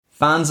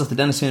Fans of the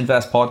Dentists Who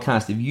Invest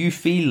podcast, if you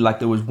feel like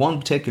there was one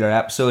particular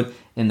episode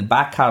in the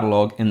back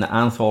catalogue in the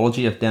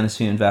anthology of Dentists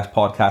Who Invest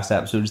podcast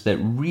episodes that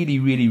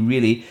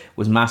really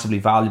was massively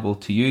valuable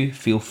to you,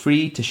 feel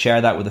free to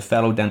share that with a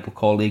fellow dental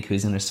colleague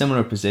who's in a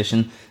similar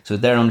position so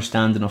their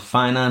understanding of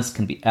finance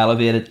can be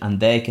elevated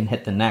and they can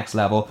hit the next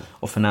level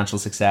of financial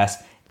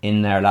success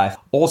in their life.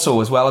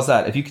 Also, as well as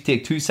that, if you could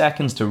take 2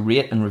 seconds to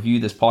rate and review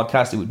this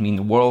podcast, it would mean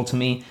the world to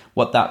me.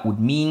 What that would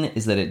mean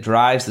is that it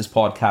drives this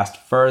podcast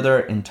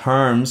further in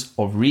terms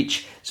of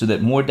reach so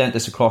that more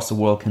dentists across the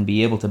world can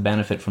be able to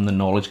benefit from the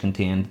knowledge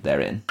contained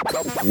therein.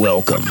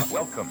 Welcome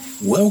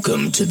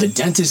to the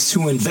Dentists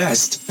Who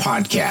Invest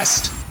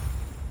podcast.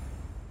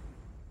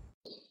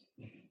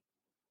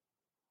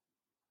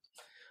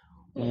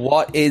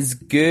 What is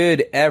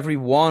good,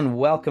 everyone?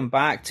 Welcome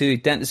back to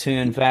Dentists Who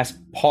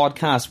Invest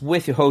podcast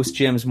with your host,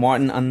 James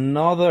Martin.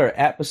 Another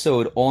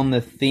episode on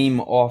the theme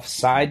of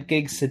side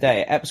gigs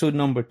today. Episode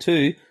number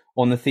 2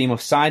 on the theme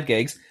of side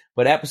gigs,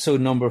 but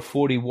episode number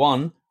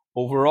 41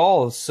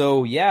 overall.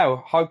 So yeah,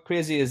 how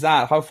crazy is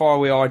that? How far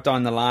we are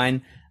down the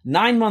line?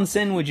 9 months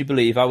in, would you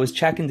believe? I was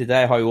checking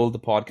today how old the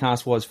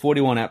podcast was.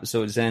 41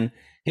 episodes in.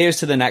 Here's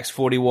to the next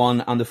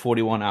 41 and the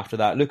 41 after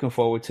that. Looking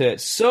forward to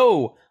it.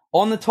 So,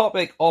 on the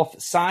topic of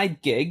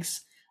side gigs,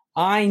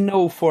 I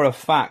know for a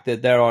fact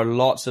that there are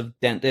lots of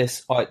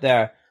dentists out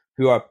there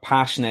who are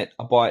passionate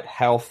about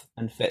health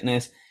and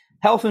fitness.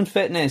 Health and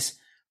fitness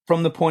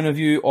from the point of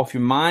view of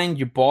your mind,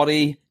 your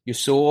body, your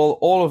soul,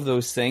 all of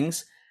those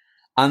things.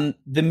 And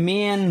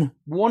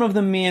one of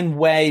the main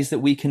ways that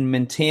we can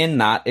maintain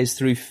that is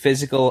through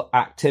physical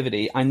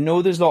activity. I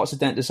know there's lots of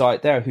dentists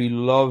out there who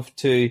love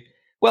to,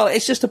 well,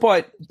 it's just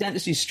about,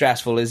 dentistry is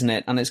stressful, isn't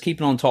it? And it's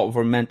keeping on top of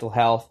our mental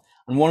health.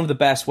 And one of the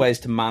best ways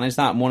to manage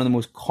that, and one of the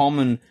most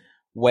common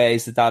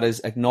ways that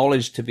is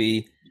acknowledged to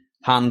be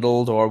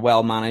handled or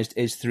well managed,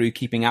 is through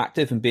keeping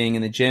active and being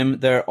in the gym.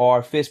 There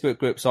are Facebook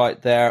groups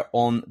out there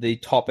on the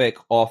topic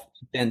of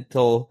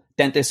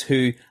dentists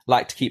who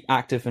like to keep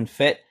active and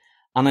fit.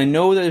 And I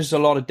know there's a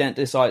lot of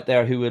dentists out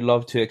there who would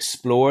love to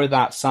explore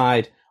that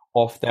side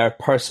of their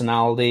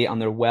personality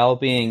and their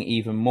well-being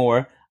even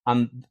more.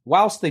 And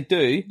whilst they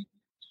do,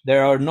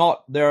 there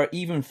are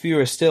even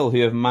fewer still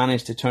who have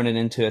managed to turn it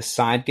into a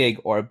side gig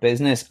or a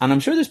business. And I'm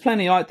sure there's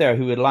plenty out there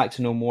who would like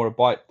to know more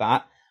about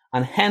that.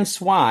 And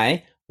hence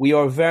why we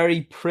are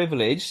very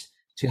privileged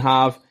to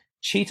have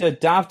Cheetah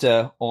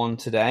Davda on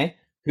today,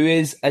 who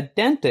is a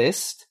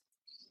dentist.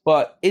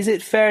 But is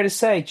it fair to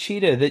say,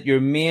 Cheetah, that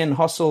your main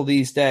hustle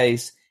these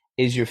days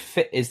is the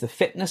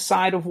fitness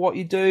side of what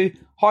you do?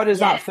 How does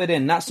that fit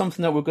in? That's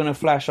something that we're going to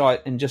flesh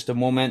out in just a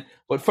moment.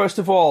 But first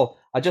of all,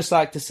 I'd just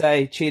like to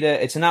say,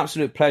 Cheetah, it's an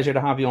absolute pleasure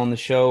to have you on the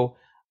show.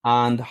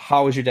 And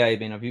how has your day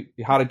been? Have you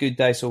had a good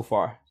day so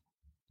far?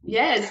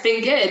 Yeah, it's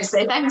been good.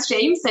 So thanks,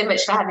 James, so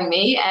much for having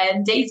me.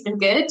 Day's been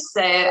good.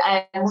 So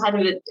I had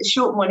a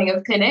short morning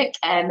of clinic,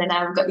 and then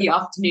I've got the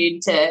afternoon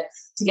to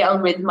get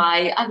on with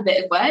my other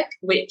bit of work,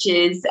 which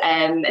is,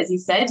 as you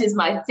said, is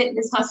my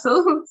fitness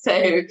hustle.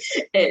 So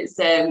it's,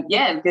 I'm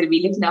going to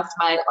be looking after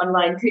my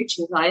online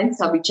coaching clients.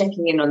 I'll be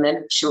checking in on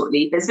them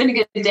shortly. But it's been a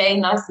good day,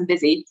 nice and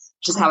busy,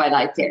 which is how I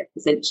like it,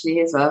 essentially,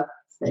 as well.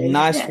 So,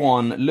 nice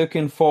one.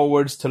 Looking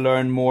forwards to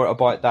learn more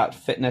about that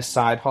fitness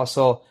side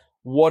hustle,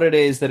 what it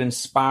is that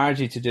inspired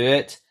you to do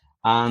it,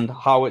 and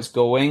how it's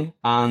going,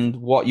 and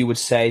what you would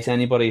say to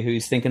anybody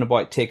who's thinking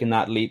about taking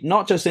that leap,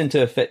 not just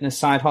into a fitness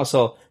side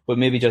hustle, but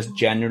maybe just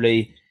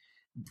generally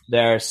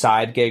their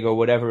side gig or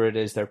whatever it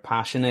is their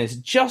passion is.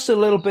 Just a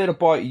little bit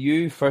about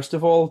you, first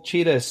of all,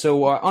 Cheetah.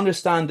 So I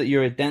understand that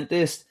you're a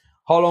dentist.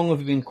 How long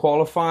have you been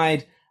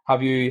qualified?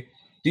 Do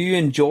you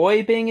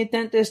enjoy being a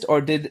dentist,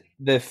 or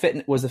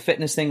was the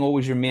fitness thing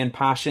always your main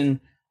passion?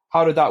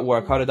 How did that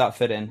work? How did that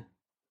fit in?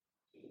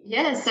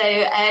 Yeah, so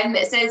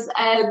it says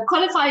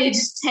qualified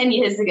 10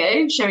 years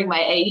ago, showing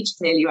my age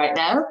clearly right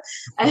now,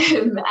 and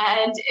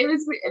it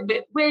was a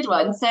bit weird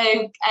one.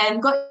 So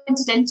got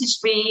into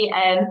dentistry,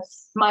 and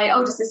my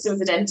older sister was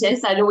a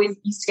dentist. I'd always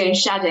used to go and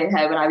shadow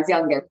her when I was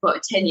younger, got a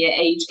 10-year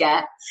age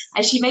gap,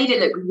 and she made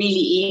it look really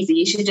easy.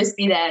 You should just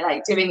be there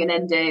like doing an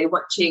endo,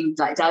 watching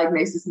like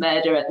Diagnosis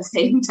Murder at the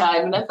same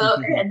time, and I thought,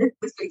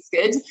 this looks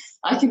good,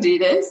 I can do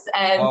this.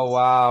 Oh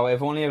wow,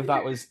 if only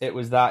it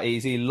was that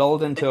easy.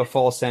 Lulled into a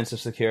false sense of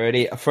security.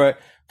 For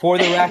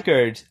the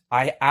record,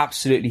 I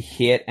absolutely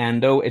hate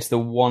endo. It's the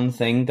one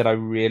thing that I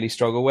really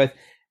struggle with.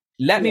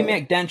 Let me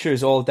make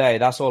dentures all day.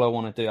 That's all I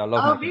want to do. I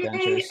love making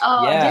dentures.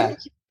 Oh, yeah.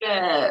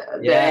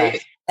 Yeah.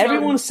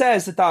 Everyone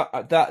says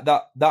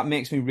that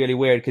makes me really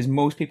weird, because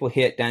most people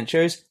hate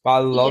dentures, but I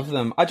love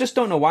them. I just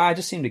don't know why. I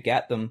just seem to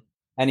get them.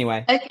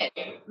 Anyway. Okay,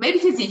 maybe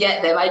because you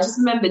get them. I just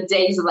remember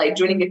days of like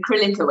drilling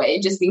acrylic away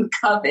and just being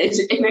covered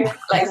in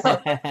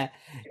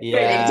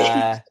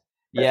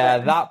Yeah,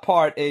 that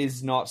part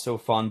is not so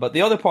fun, but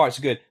the other parts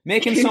are good.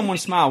 Making someone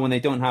smile when they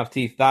don't have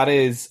teeth, that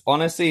is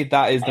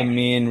the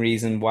main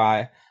reason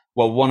why,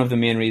 well, one of the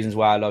main reasons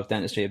why I love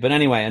dentistry. But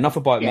anyway, enough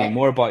about me,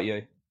 more about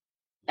you.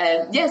 So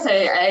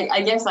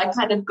I guess I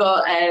kind of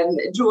got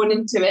drawn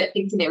into it,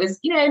 thinking it was,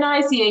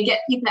 nice, get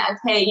people out of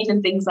pain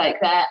and things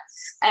like that.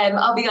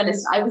 I'll be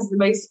honest, I was the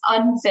most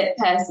unfit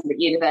person at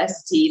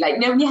university. Like,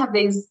 when you have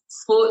these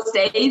sports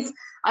days,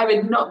 I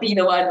would not be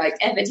the one like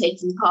ever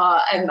taking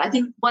part. I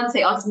think once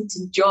they asked me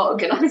to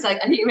jog, and I was like,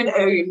 I didn't even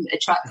own a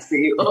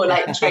tracksuit or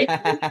like training.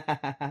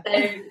 So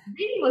it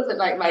really wasn't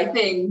like my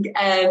thing.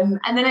 And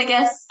then I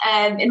guess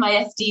in my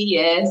FD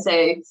year,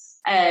 so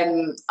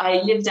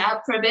I lived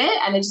out for a bit,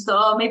 and I just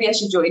thought, maybe I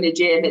should join a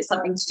gym. It's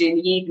something to do in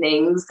the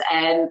evenings,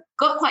 and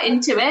got quite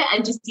into it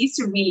and just used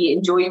to really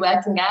enjoy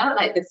working out,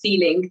 like the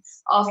feeling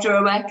after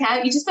a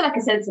workout. You just feel like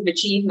a sense of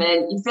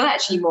achievement. You feel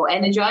actually more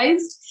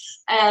energized.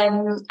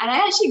 And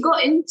I actually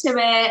got into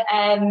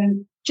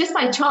it just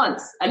by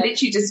chance. I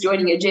literally just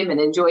joining a gym and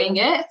enjoying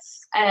it.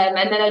 And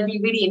then I'd be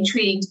really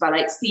intrigued by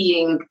like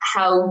seeing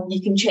how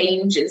you can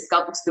change and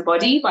sculpt the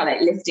body by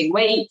like lifting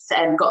weights,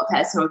 and got a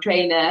personal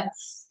trainer.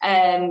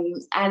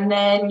 And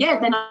then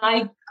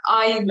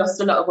I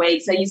lost a lot of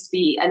weight. So I used to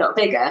be a lot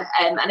bigger.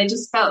 And I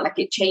just felt like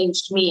it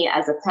changed me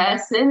as a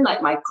person,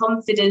 like my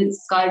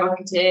confidence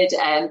skyrocketed.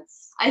 And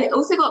I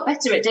also got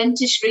better at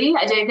dentistry.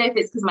 I don't know if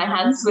it's because my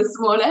hands were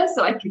smaller,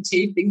 so I could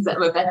do things that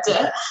were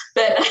better.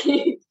 But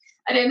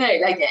I don't know,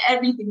 like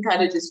everything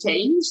kind of just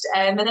changed.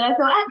 And then I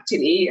thought,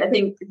 actually, I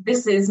think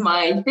this is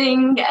my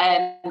thing,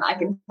 and I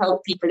can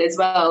help people as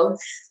well.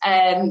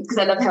 Because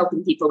I love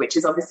helping people, which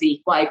is obviously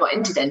why I got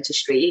into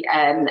dentistry.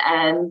 And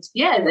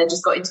then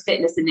just got into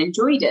fitness and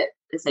enjoyed it,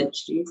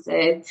 essentially.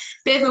 So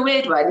bit of a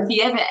weird one. If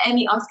you ever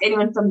ask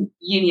anyone from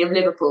Uni of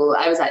Liverpool,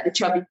 I was like the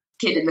chubby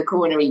kid in the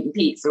corner eating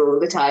pizza all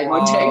the time.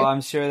 I'm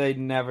sure they'd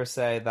never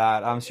say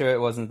that. I'm sure it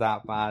wasn't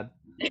that bad.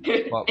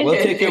 But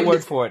we'll take your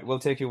word for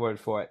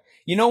it.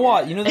 You know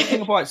what? You know the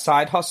thing about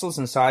side hustles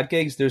and side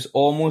gigs, there's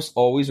almost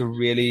always a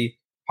really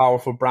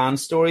powerful brand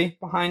story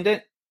behind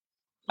it.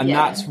 And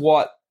that's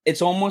what,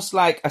 it's almost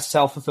like a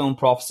self-fulfilling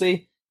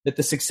prophecy that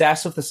the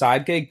success of the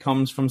side gig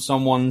comes from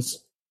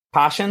someone's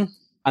passion,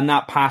 and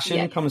that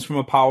passion comes from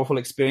a powerful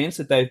experience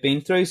that they've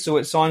been through. So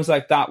it sounds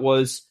like that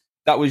was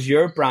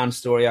your brand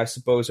story, I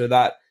suppose, or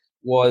that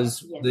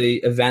was the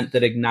event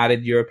that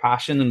ignited your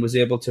passion and was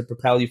able to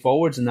propel you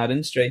forwards in that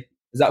industry.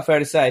 Is that fair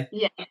to say?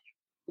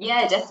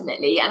 Yeah,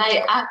 definitely. And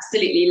I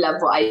absolutely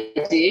love what I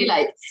do.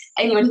 Like,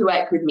 anyone who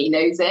worked with me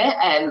knows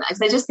it. Because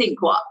I just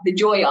think what the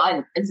joy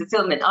and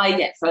fulfillment I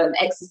get from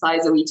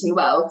exercise or eating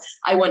well,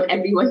 I want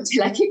everyone to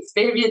like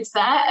experience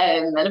that.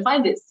 And I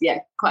find it's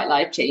quite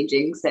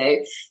life-changing. So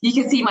you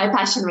can see my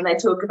passion when I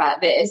talk about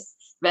this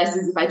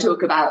versus if I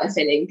talk about a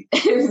filling.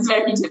 It's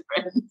very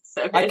different.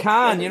 So I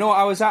can.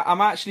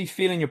 I'm actually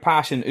feeling your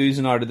passion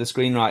oozing out of the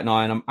screen right now,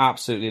 and I'm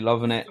absolutely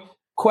loving it.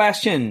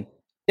 Question.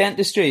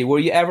 Dentistry. Were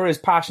you ever as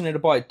passionate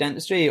about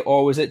dentistry,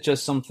 or was it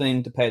just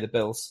something to pay the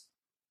bills?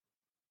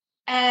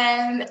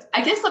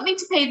 I guess something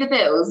to pay the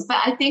bills, but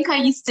I think I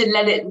used to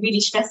let it really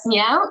stress me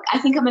out. I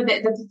think I'm a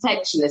bit of a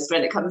perfectionist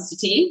when it comes to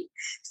teeth.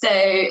 So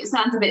it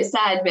sounds a bit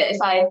sad, but if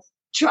I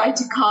tried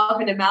to carve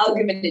an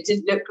amalgam and it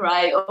didn't look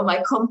right, or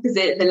my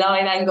composite, the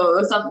line angle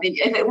or something,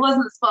 if it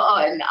wasn't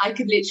spot on, I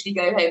could literally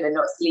go home and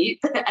not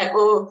sleep.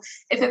 Or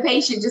if a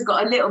patient just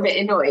got a little bit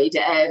annoyed,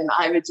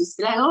 I would just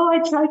be like, I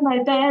tried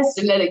my best,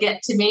 and let it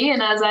get to me.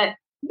 And I was like,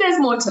 there's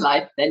more to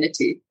life than a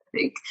tooth,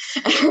 I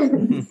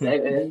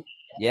think.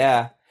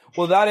 Yeah.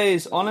 Well, that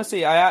is,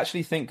 honestly, I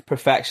actually think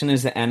perfection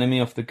is the enemy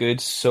of the good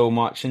so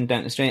much in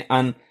dentistry.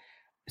 And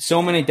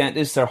so many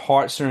dentists, their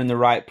hearts are in the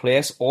right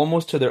place,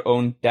 almost to their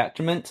own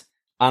detriment.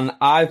 And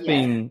I've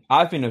been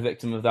a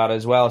victim of that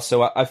as well.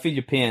 So I feel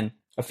your pain.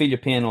 I feel your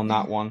pain on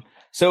that one.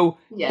 So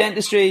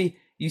dentistry,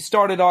 you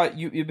started out,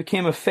 you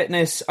became a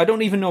fitness. I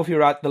don't even know if you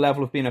were at the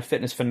level of being a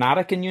fitness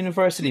fanatic in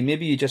university.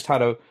 Maybe you just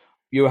had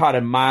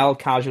a mild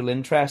casual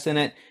interest in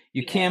it.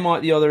 You came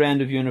out the other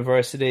end of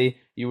university.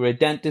 You were a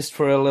dentist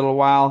for a little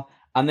while.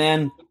 And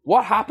then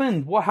what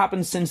happened? What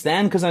happened since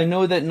then? Because I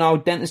know that now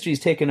dentistry is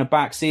taking a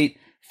back seat.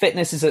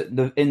 Fitness is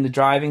in the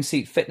driving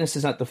seat. Fitness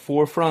is at the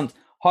forefront.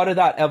 How did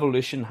that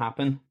evolution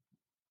happen?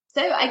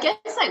 So I guess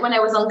like when I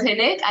was on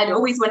clinic, I'd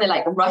always want to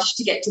like rush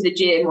to get to the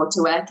gym or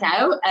to work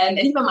out. And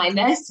even my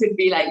nurse would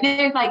be like,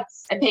 like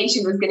a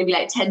patient was going to be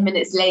like 10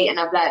 minutes late. And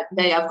I'm like,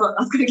 no, I've got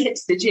to get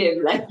to the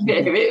gym. Like,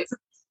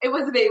 it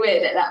was a bit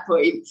weird at that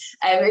point.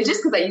 It was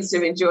just because I used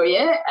to enjoy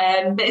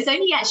it. But it's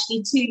only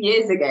actually 2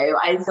 years ago,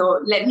 I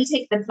thought, let me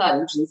take the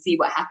plunge and see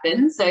what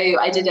happens. So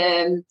I did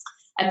a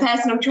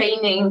personal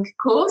training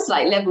course,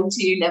 like level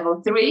 2,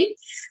 level 3.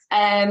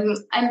 And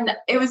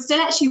it was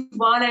still actually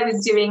while I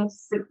was doing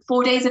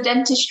 4 days of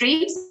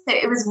dentistry. So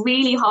it was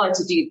really hard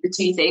to do the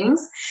two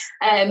things.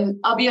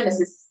 I'll be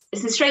honest,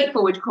 it's a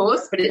straightforward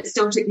course, but it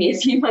still took me a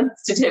few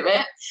months to do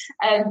it.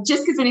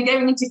 Just because when you're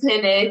going into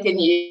clinic and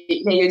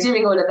you're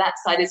doing all of that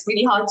side, it's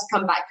really hard to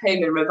come back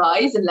home and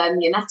revise and learn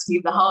the anatomy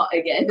of the heart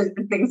again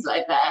and things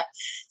like that.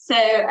 So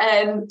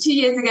 2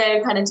 years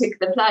ago, kind of took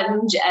the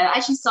plunge. I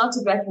actually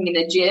started working in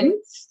a gym.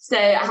 So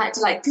I had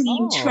to like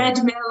clean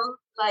treadmill,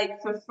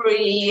 like for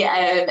free,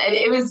 and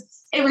it was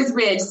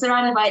weird,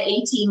 surrounded by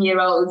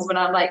 18-year-olds when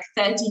I'm like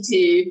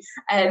 32,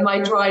 and my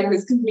drive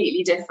was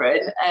completely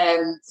different.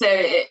 So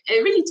it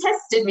really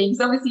tested me,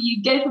 because obviously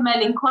you go from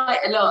earning quite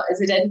a lot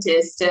as a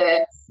dentist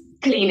to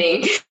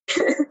cleaning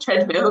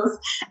treadmills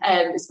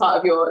as part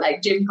of your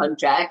like gym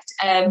contract,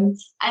 and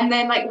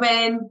then like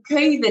when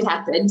COVID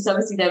happened, so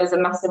obviously there was a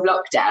massive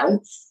lockdown,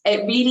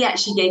 it really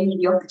actually gave me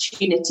the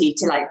opportunity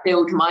to like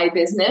build my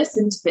business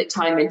and to put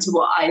time into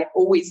what I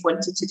always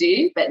wanted to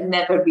do but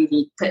never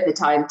really put the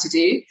time to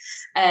do,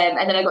 and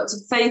then I got to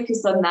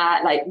focus on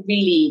that, like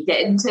really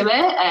get into it,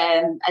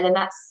 and then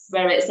that's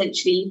where it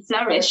essentially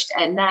flourished,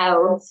 and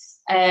now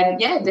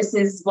this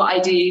is what I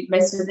do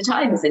most of the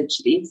time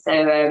essentially.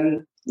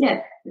 So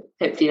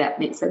hopefully that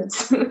makes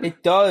sense.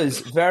 It does.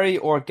 Very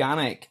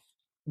organic.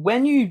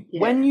 When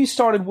you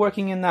started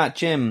working in that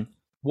gym,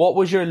 what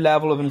was your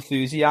level of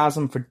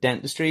enthusiasm for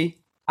dentistry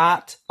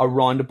at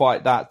around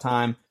about that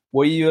time?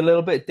 Were you a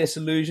little bit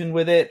disillusioned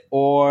with it,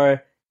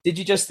 or did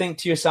you just think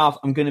to yourself,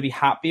 I'm going to be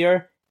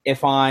happier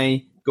if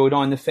I go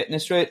down the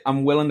fitness route?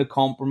 I'm willing to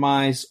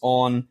compromise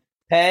on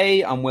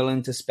pay. I'm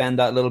willing to spend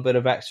that little bit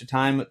of extra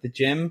time at the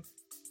gym.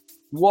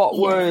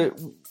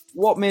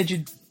 What made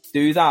you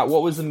do that?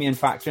 What was the main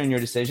factor in your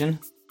decision?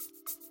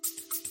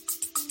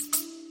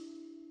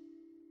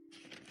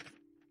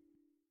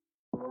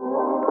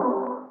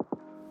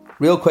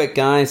 Real quick,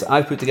 guys,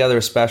 I've put together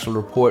a special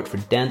report for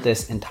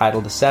dentists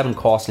entitled The 7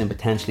 Costly and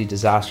Potentially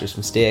Disastrous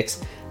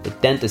Mistakes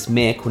that dentists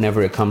make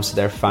whenever it comes to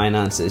their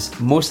finances.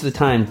 Most of the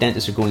time,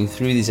 dentists are going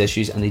through these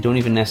issues and they don't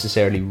even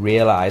necessarily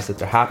realize that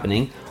they're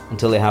happening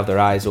until they have their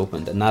eyes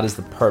opened, and that is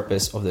the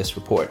purpose of this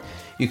report.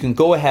 You can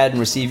go ahead and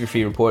receive your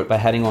free report by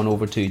heading on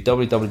over to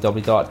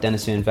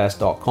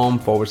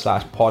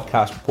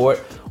www.dentistwhoinvest.com/podcast report,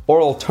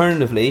 or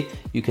alternatively,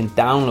 you can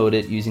download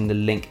it using the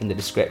link in the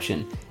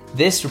description.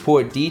 This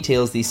report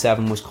details these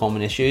 7 most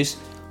common issues.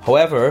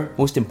 However,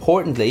 most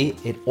importantly,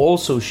 it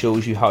also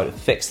shows you how to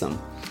fix them.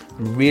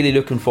 I'm really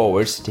looking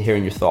forward to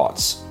hearing your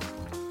thoughts.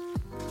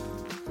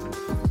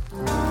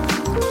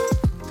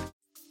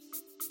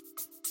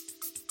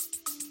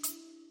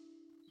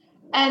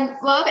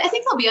 Well, I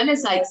think I'll be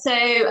honest. I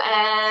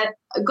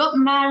got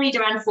married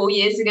around 4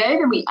 years ago,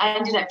 and I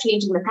ended up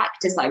changing the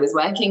practice I was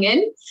working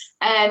in,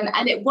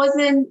 and it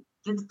wasn't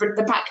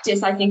the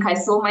practice I think I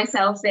saw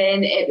myself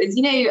in. It was,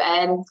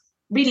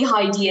 really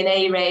high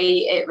DNA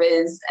rate. It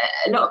was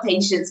a lot of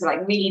patients were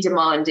like really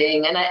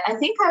demanding, and I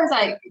think I was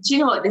like, do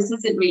you know what? This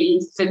isn't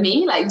really for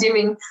me. I'd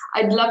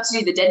love to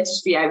do the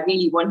dentistry I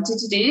really wanted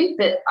to do,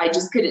 but I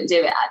just couldn't do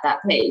it at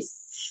that place.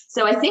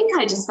 So I think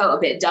I just felt a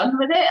bit done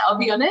with it, I'll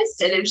be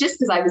honest. And it was just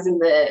because I was in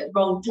the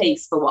wrong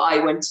place for what I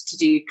wanted to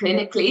do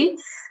clinically.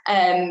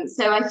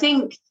 So I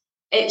think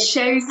it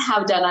shows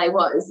how done I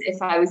was if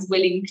I was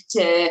willing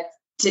to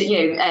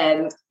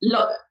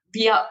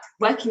be up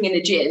working in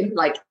a gym,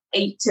 like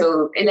 8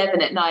 till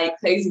 11 at night,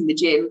 closing the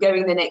gym,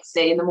 going the next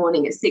day in the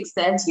morning at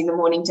 6:30 in the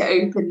morning to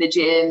open the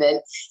gym, and,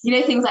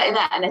 things like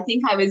that. And I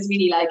think I was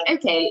really like,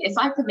 okay, if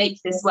I can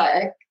make this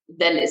work,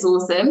 then it's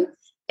awesome.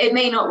 It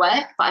may not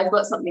work, but I've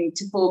got something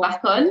to fall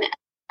back on.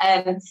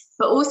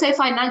 But also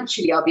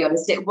financially, I'll be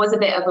honest, it was a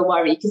bit of a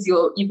worry, because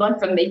you've gone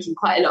from making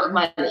quite a lot of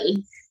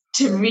money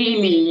to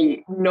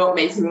really not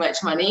making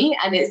much money.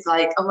 And it's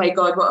like, oh my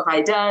God, what have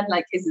I done?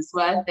 Like, is this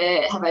worth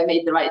it? Have I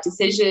made the right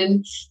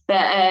decision?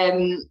 But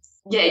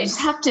you just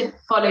have to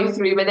follow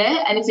through with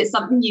it. And if it's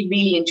something you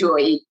really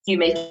enjoy, you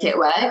make it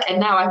work.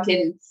 And now I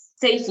can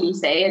safely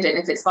say, I don't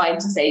know if it's fine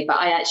to say, but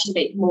I actually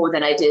make more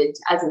than I did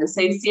as an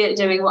associate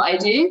doing what I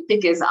do,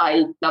 because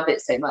I love it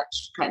so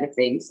much, kind of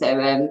thing.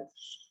 So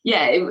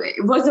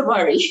it was a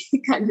worry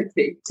kind of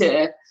thing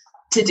to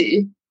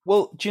do.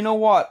 Well, do you know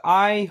what?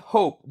 I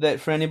hope that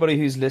for anybody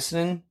who's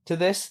listening to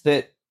this,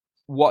 that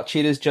what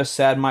Cheetah's just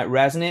said might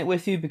resonate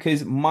with you,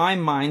 because my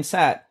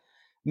mindset,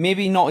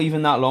 maybe not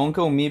even that long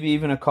ago, maybe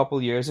even a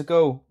couple years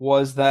ago,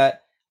 was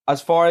that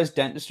as far as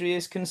dentistry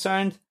is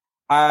concerned,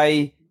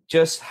 I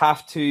just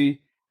have to,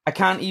 I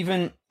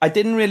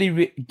didn't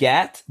really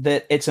get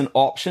that it's an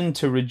option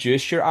to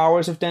reduce your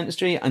hours of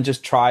dentistry and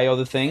just try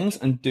other things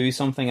and do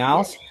something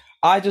else.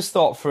 I just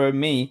thought, for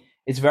me,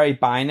 it's very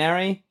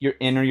binary. You're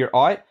in or you're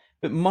out.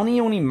 But money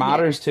only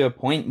matters to a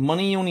point.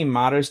 Money only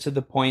matters to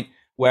the point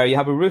where you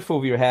have a roof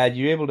over your head,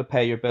 you're able to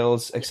pay your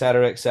bills,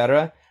 etc.,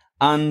 etc.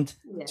 And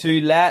to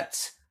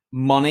let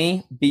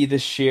money be the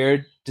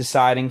shared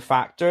deciding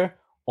factor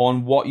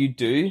on what you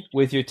do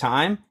with your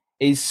time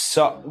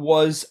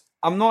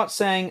I'm not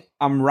saying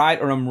I'm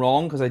right or I'm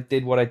wrong, because I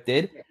did what I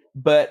did,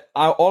 but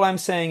all I'm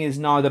saying is,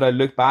 now that I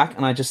look back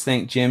and I just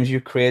think, James,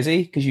 you're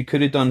crazy, because you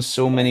could have done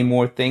so many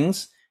more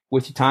things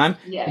with your time,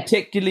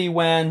 particularly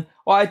when,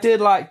 I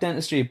did like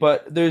dentistry,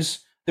 but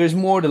there's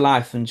more to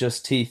life than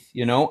just teeth,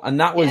 and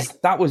that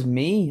was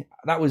me.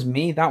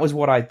 That was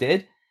what I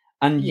did.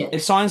 And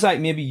it sounds like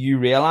maybe you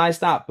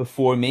realized that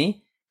before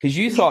me, because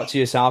you thought to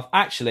yourself,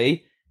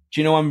 actually, do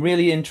you know, I'm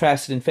really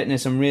interested in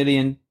fitness. I'm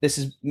really this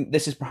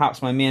is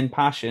perhaps my main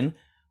passion.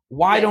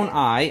 Why don't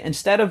I,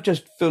 instead of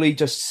just fully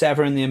just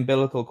severing the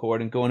umbilical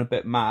cord and going a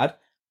bit mad,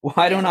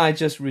 Why don't I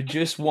just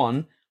reduce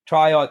one,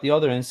 try out the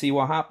other and see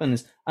what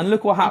happens? And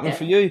look what happened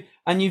for you.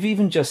 And you've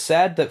even just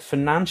said that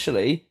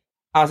financially,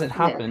 as it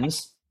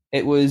happens,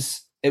 it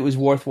was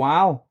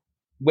worthwhile,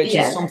 which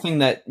is something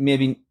that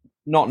maybe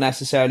not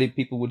necessarily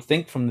people would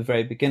think from the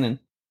very beginning.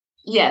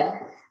 Yeah.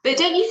 But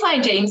don't you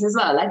find, James, as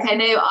well, like I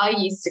know I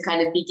used to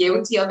kind of be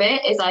guilty of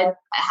it, is I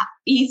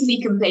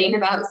easily complain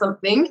about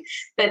something,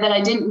 but then I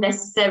didn't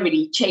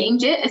necessarily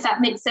change it, if that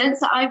makes sense.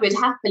 So I would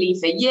happily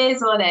for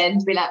years on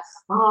end be like,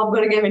 oh, I've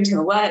got to go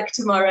into work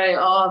tomorrow.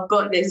 Oh, I've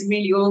got this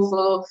really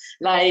awful,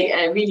 like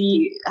a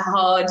really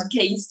hard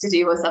case to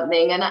do or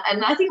something. And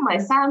I think my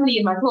family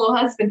and my poor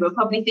husband were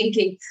probably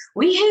thinking,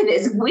 we hear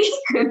this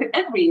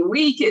every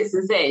week it's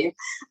the same.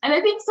 And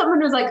I think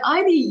someone was like,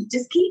 either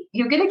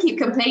you're going to keep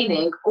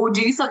complaining or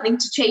do something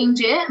to change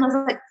it. And I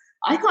was like,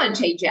 I can't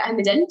change it. I'm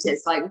a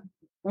dentist. Like,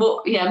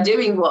 I'm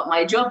doing what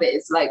my job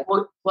is. Like,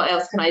 what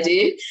else can I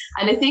do?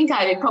 And I think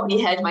I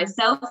probably heard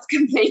myself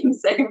complain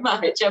so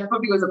much. I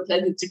probably wasn't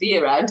pleasant to be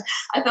around.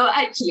 I thought,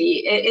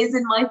 actually, it is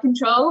in my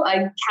control.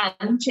 I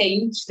can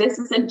change this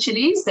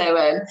essentially. So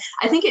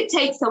I think it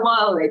takes a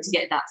while though to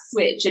get that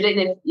switch. I don't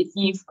know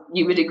if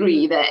you would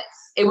agree that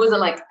it wasn't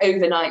like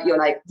overnight you're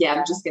like, yeah,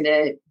 I'm just going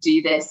to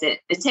do this.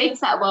 It takes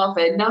that while for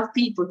enough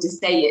people to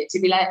say it, to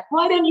be like,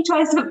 why don't you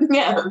try something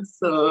else?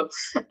 Or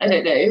I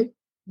don't know.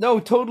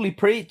 No, totally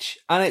preach.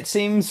 And it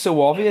seems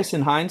so obvious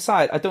in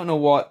hindsight. I don't know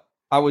what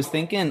I was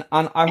thinking.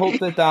 And I hope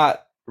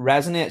that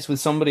resonates with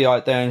somebody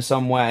out there in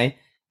some way.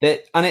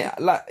 The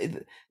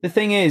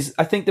thing is,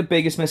 I think the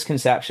biggest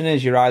misconception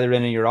is you're either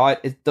in or you're out.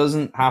 It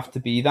doesn't have to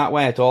be that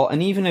way at all.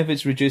 And even if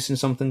it's reducing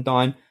something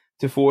down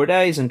to 4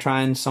 days and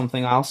trying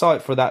something else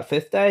out for that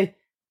 5th day,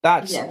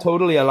 that's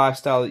totally a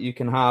lifestyle that you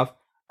can have.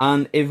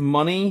 And if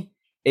money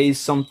is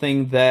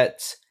something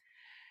that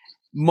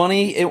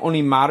it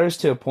only matters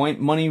to a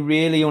point. Money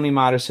really only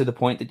matters to the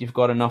point that you've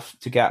got enough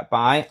to get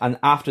by. And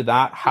after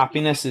that,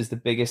 happiness is the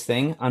biggest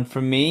thing. And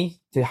for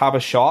me, to have a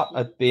shot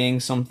at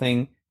doing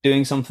something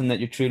that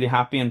you're truly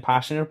happy and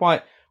passionate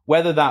about,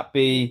 whether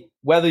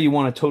you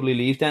want to totally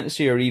leave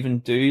dentistry or even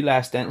do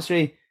less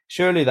dentistry,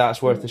 surely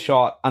that's worth a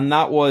shot. And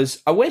I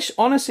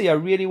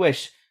really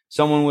wish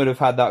someone would have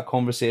had that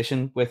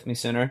conversation with me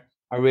sooner.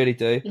 I really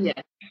do. Yeah.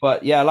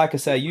 But yeah, like I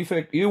say,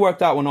 you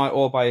worked that one out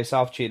all by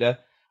yourself, Cheetah.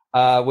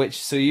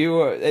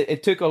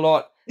 It took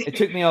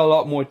me a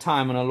lot more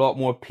time and a lot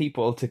more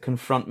people to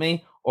confront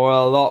me, or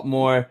a lot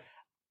more,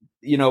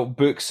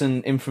 books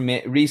and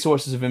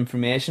resources of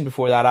information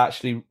before that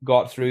actually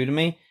got through to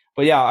me.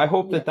 But yeah, I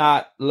hope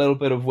that little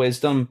bit of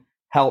wisdom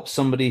helps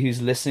somebody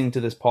who's listening to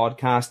this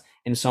podcast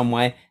in some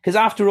way. Because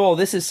after all,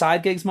 this is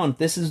Side Gigs Month.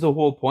 This is the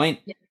whole point.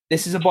 Yeah.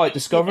 This is about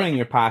discovering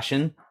your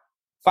passion,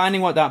 finding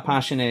what that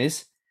passion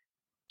is,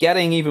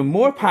 getting even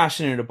more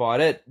passionate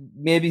about it,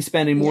 maybe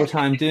spending more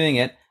time doing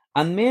it.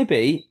 And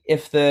maybe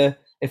if the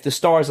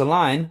stars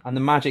align and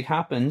the magic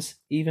happens,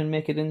 even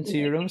make it into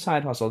your own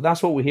side hustle.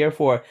 That's what we're here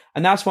for.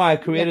 And that's why I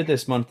created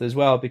this month as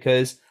well,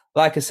 because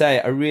like I say,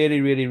 I really,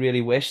 really,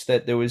 really wish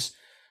that there was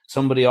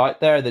somebody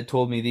out there that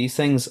told me these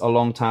things a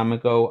long time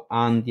ago.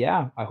 And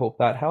yeah, I hope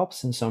that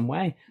helps in some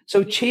way.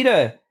 So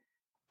Cheetah,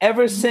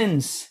 ever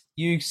since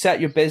you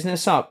set your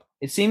business up,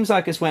 it seems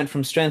like it's went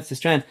from strength to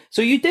strength.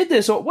 So you did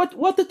this.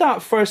 What did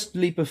that first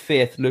leap of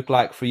faith look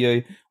like for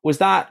you? Was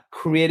that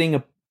creating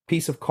a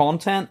piece of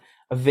content,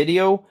 a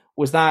video?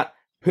 Was that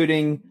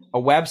putting a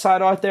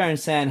website out there and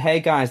saying, hey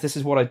guys, this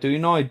is what I do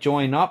now,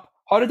 join up?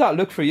 How did that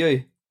look for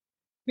you?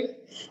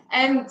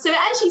 So it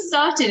actually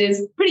started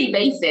as pretty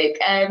basic.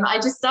 I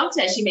just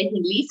started actually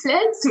making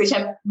leaflets, which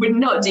I would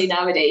not do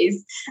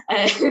nowadays.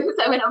 So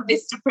I went on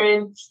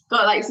Vistaprint,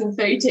 got like some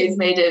photos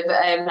made of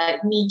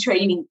like me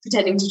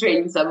pretending to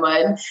train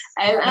someone,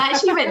 and I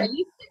actually went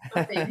leaflet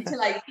shopping to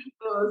like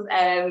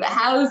people's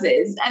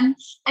houses. And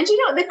you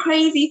know what the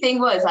crazy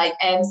thing was? Like,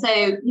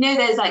 so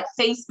there's like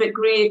Facebook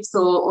groups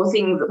or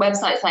things,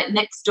 websites like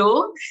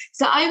Nextdoor.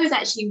 So I was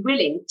actually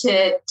willing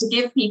to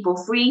give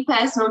people free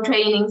personal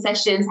training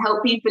sessions,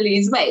 help people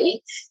lose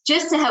weight,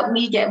 just to help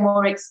me get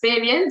more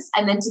experience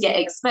and then to get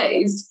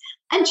exposed.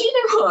 And do you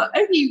know what?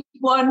 Only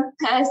one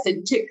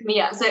person took me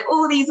up. So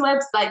all these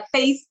websites like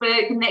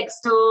Facebook,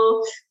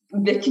 Nextdoor,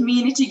 the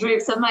community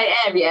groups of my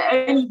area,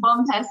 only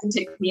one person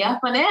took me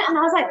up on it. And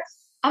I was like,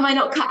 am I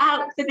not cut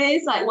out for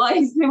this? Like, why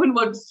does no one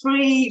want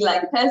free,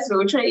 like,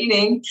 personal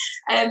training?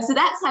 So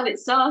that's how it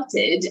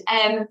started.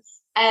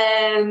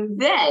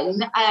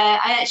 Then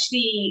I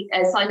actually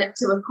signed up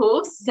to a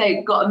course,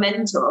 so got a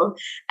mentor,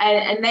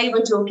 and they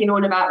were talking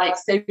all about like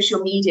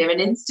social media and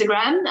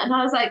Instagram, and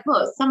I was like,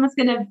 what, someone's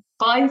gonna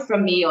buy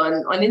from me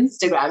on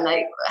Instagram?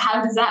 Like,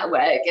 how does that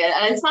work? And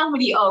I sound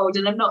really old,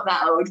 and I'm not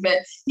that old, but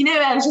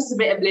I was just a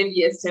bit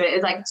oblivious to it. It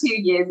was like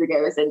 2 years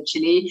ago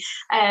essentially.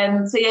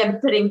 So yeah,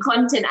 putting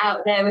content out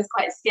there was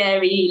quite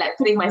scary, like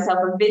putting myself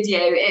on video.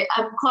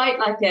 I'm quite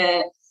like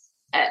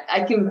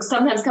I can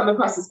sometimes come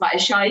across as quite a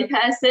shy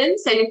person.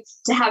 So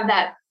to have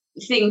that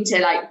thing to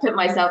like put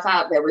myself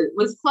out there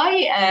was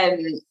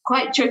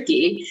quite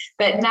tricky,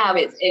 but now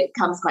it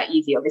comes quite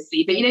easy,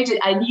 obviously. But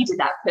I needed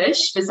that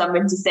push for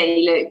someone to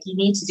say, look, you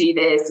need to do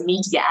this, you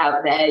need to get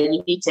out there,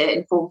 you need to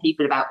inform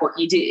people about what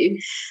you do.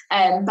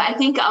 But I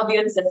think, I'll be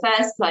honest, the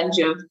first plunge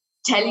of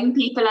telling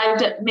people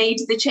I've made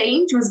the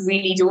change was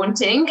really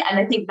daunting, and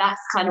I think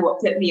that's kind of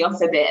what put me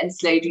off a bit and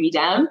slowed me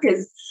down,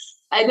 because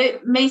I know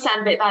it may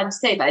sound a bit bad to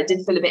say, but I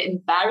did feel a bit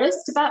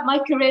embarrassed about my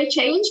career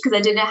change because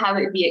I didn't know how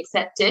it would be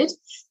accepted.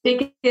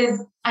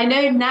 Because I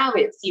know now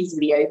it seems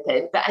really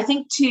open, but I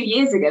think 2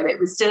 years ago it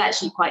was still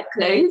actually quite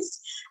closed.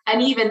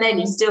 And even then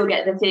you still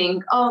get the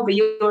thing, oh, but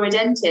you're a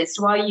dentist,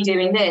 why are you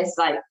doing this?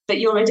 Like, but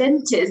you're a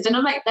dentist. And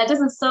I'm like, that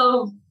doesn't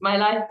solve my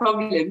life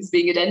problems,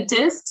 being a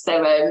dentist.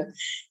 So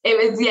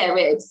it was,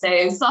 weird.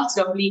 So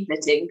started off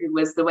leafleting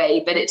was the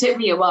way, but it took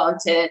me a while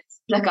to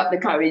pluck up the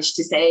courage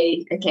to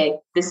say, okay,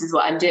 this is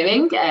what I'm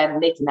doing,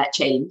 making that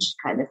change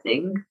kind of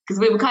thing. Because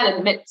we were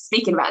kind of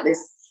speaking about this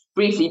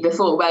briefly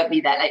before, weren't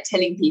we, that like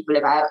telling people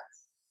about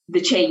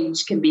the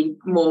change can be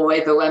more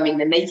overwhelming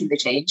than making the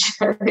change,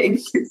 I think.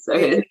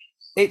 So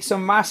it's a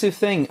massive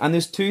thing. And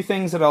there's two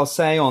things that I'll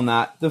say on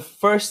that. The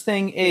first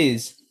thing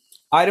is,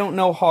 I don't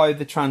know how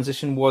the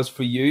transition was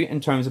for you in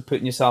terms of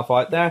putting yourself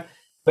out there,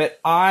 but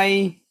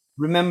I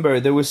remember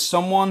there was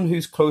someone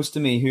who's close to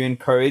me who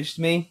encouraged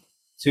me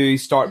to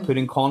start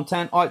putting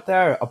content out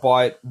there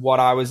about what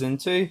I was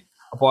into,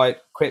 about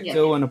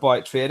crypto and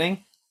about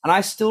trading. And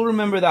I still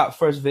remember that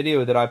first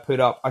video that I put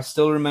up. I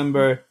still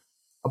remember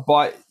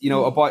about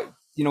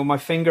my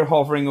finger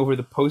hovering over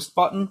the post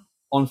button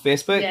on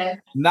Facebook. Yeah.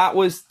 And that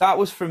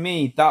was for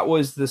me, that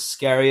was the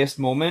scariest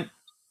moment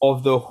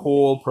of the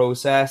whole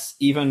process,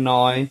 even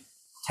now,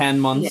 10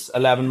 months,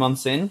 11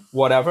 months in,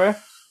 whatever,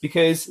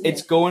 because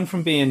it's going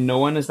from being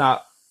known as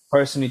that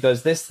person who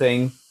does this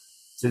thing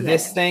to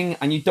this thing,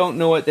 and you don't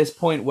know at this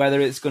point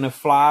whether it's going to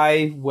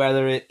fly,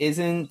 whether it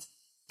isn't.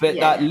 But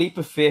that leap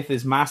of faith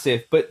is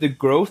massive. But the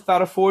growth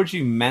that affords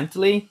you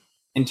mentally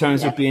in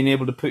terms of being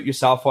able to put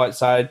yourself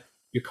outside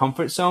your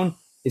comfort zone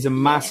is a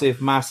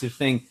massive, massive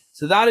thing.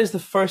 So that is the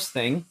first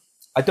thing.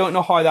 I don't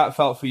know how that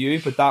felt for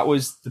you, but that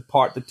was the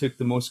part that took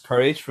the most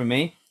courage for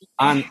me.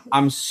 And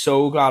I'm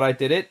so glad I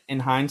did it in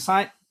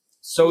hindsight.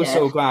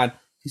 So glad.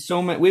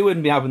 We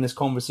wouldn't be having this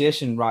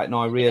conversation right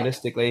now,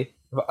 realistically,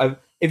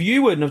 if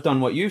you wouldn't have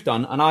done what you've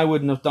done and I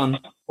wouldn't have done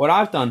what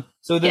I've done.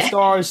 So the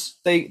stars,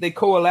 they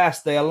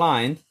coalesced, they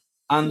aligned,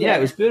 and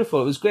it was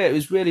beautiful. It was great. It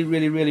was really,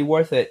 really, really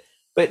worth it.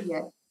 But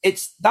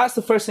that's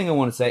the first thing I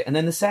want to say. And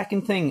then the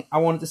second thing I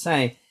wanted to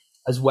say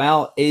as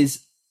well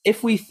is,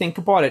 if we think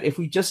about it, if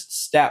we just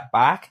step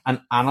back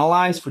and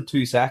analyze for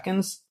 2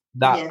 seconds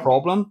that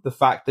problem, the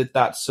fact that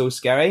that's so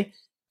scary,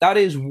 that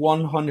is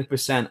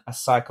 100% a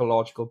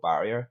psychological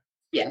barrier.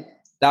 Yeah.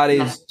 That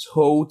is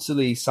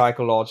totally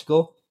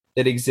psychological,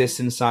 that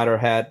exists inside our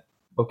head.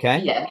 Okay.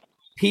 Yeah.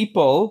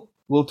 People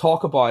will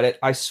talk about it,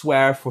 I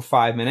swear, for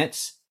 5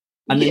 minutes.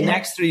 And the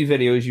next 3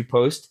 videos you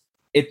post,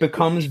 it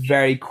becomes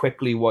very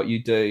quickly what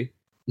you do.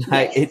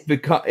 Like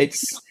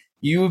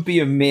you would be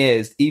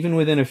amazed, even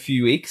within a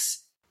few weeks,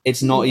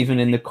 it's not even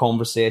in the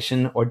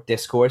conversation or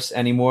discourse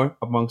anymore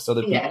amongst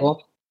other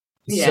people.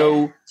 Yeah.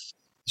 So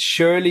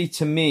surely,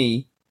 to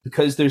me,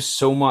 because there's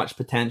so much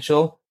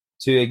potential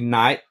to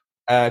ignite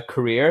a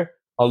career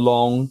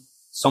along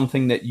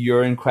something that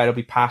you're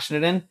incredibly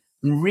passionate in,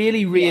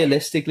 really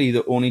realistically,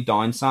 the only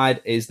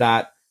downside is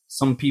that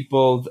some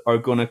people are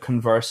going to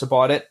converse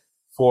about it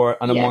for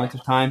an amount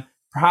of time.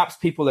 Perhaps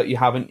people that you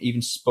haven't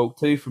even spoke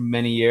to for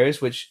many years,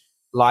 which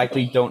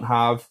likely don't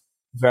have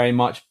very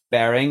much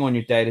bearing on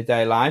your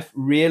day-to-day life.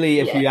 Really,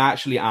 if you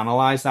actually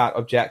analyze that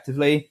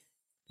objectively,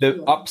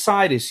 the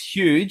upside is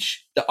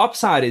huge. The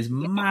upside is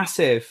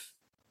massive.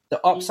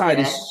 The upside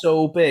is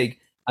so big,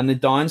 and the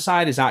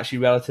downside is actually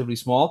relatively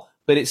small,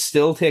 but it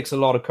still takes a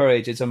lot of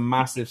courage. It's a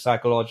massive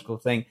psychological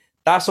thing.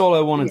 That's all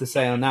I wanted to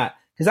say on that,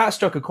 because that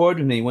struck a chord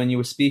with me when you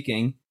were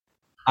speaking,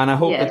 and I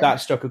hope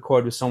that struck a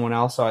chord with someone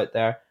else out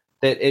there,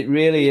 that it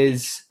really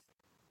is,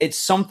 it's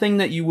something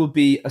that you will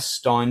be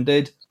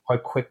astounded how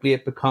quickly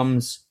it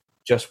becomes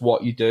just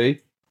what you do.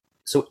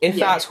 So if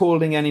that's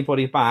holding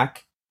anybody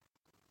back,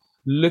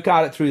 look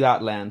at it through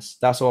that lens.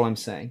 That's all I'm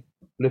saying.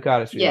 Look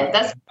at it through that lens.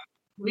 That's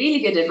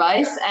really good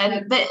advice.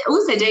 But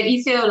also, don't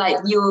you feel like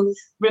you'll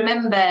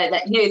remember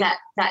that,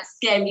 that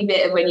scary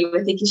bit of when you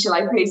were thinking, shall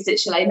I post it,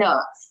 shall I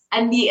not?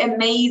 And the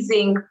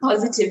amazing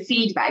positive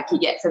feedback you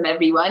get from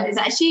everyone is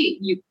actually,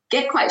 you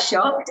get quite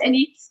shocked, and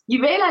you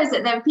realize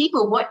that there are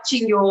people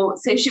watching your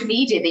social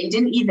media that you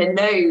didn't even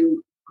know.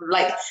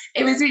 Like,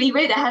 it was really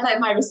weird. I had like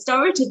my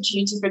restorative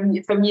tutor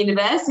from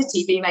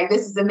university being like,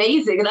 this is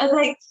amazing. And I was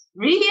like,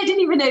 really? I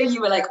didn't even know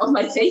you were like on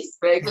my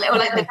Facebook, or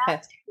like the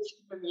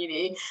from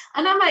uni.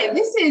 And I'm like,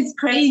 this is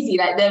crazy.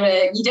 Like,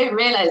 you don't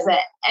realize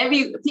that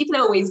people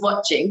are always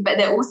watching, but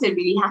they're also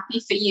really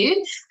happy for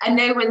you. And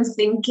no one's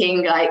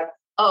thinking like,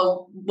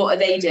 oh, what are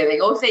they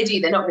doing? Or if they do,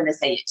 they're not going to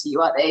say it to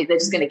you, are they? They're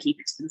just going to keep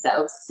it to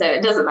themselves. So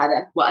it doesn't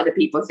matter what other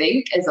people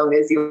think, as long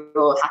as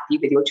you're happy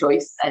with your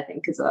choice, I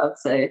think, as well.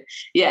 So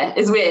yeah,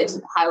 it's weird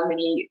how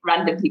many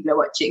random people are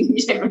watching.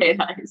 You don't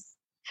realise.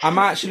 I'm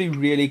actually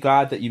really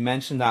glad that you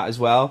mentioned that as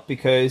well,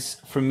 because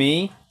for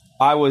me,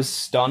 I was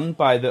stunned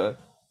by the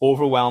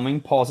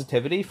overwhelming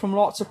positivity from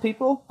lots of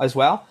people as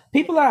well.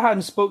 People that I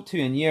hadn't spoke to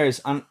in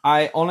years. And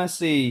I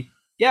honestly,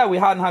 yeah, we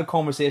hadn't had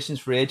conversations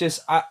for ages.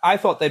 I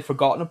thought they'd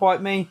forgotten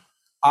about me.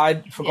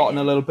 I'd forgotten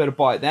a little bit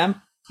about them.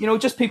 You know,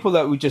 just people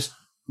that we just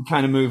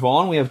kind of move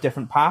on. We have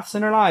different paths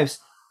in our lives.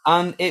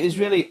 And it was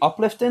really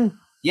uplifting.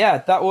 Yeah,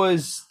 that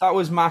was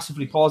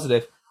massively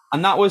positive.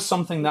 And that was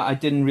something that I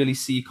didn't really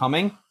see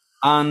coming.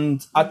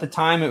 And at the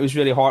time, it was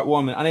really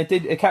heartwarming, and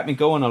it kept me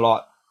going a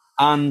lot.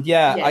 And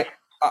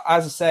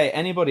as I say,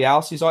 anybody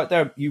else who's out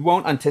there, you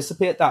won't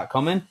anticipate that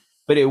coming,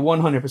 but it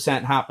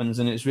 100% happens,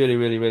 and it's really,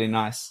 really, really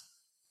nice.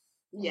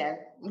 Yeah,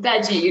 I'm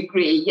glad you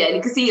agree. Yeah,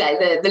 you can see like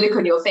the look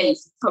on your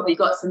face. You've probably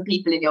got some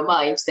people in your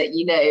mind that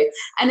you know,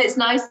 and it's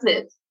nice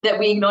that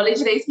we acknowledge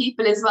those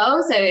people as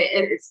well. So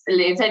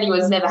if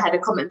anyone's never had a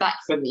comment back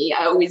from me,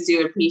 I always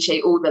do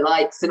appreciate all the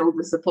likes and all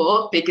the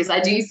support, because I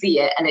do see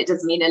it and it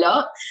does mean a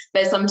lot.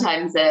 But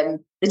sometimes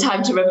the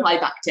time to reply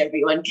back to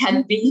everyone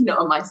can be not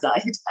on my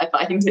side, I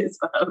find, as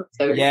well.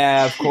 So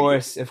yeah,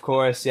 of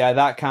course. Yeah,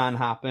 that can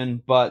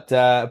happen. But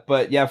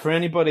yeah, for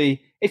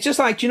anybody, it's just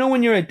like, do you know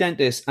when you're a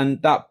dentist and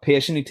that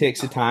patient who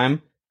takes the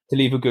time to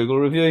leave a Google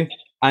review,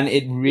 and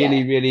it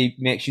really, really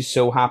makes you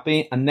so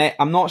happy. And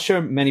I'm not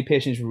sure many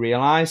patients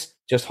realize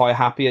just how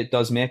happy it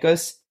does make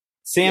us.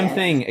 Same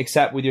thing,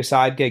 except with your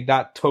side gig.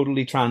 That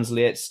totally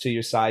translates to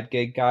your side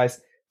gig, guys.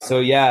 So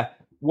yeah,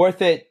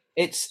 worth it.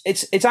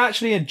 It's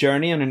actually a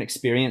journey and an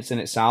experience in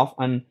itself.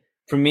 And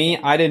for me,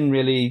 I didn't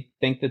really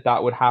think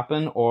that would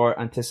happen or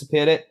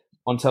anticipate it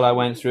until I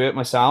went through it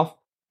myself.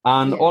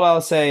 And all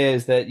I'll say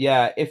is that,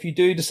 yeah, if you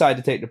do decide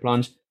to take the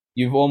plunge,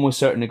 you've almost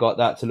certainly got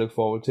that to look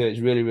forward to. It's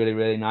really, really,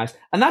 really nice.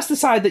 And that's the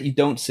side that you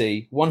don't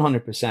see,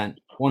 100%.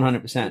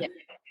 100%. Yeah.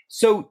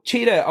 So,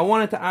 Cheetah, I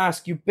wanted to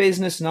ask you,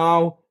 business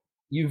now,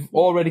 you've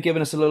already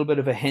given us a little bit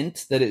of a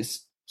hint that it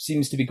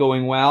seems to be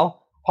going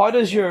well. How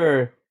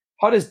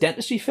does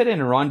dentistry fit in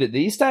around it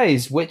these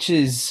days? Which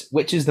is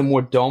the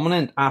more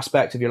dominant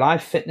aspect of your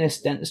life?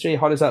 Fitness, dentistry,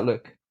 how does that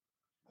look?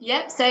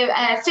 Yep. So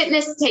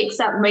fitness takes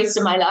up most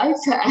of my life.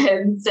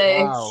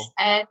 Wow.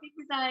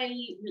 Because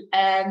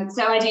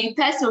I do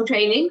personal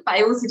training, but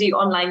I also do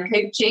online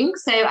coaching.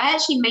 So I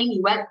actually mainly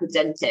work with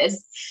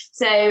dentists.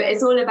 So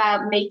it's all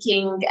about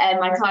making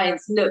my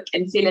clients look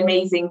and feel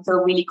amazing,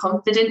 feel really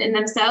confident in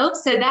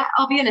themselves. So that,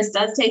 I'll be honest,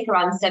 does take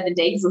around 7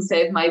 days or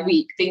so of my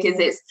week, because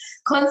it's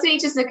constantly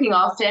just looking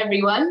after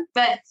everyone.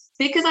 But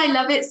because I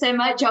love it so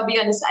much, I'll be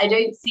honest, I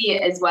don't see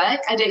it as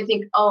work. I don't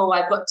think, oh,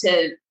 I've got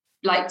to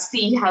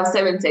see how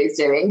so-and-so's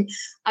doing.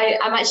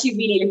 I'm actually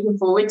really looking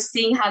forward to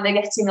seeing how they're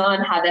getting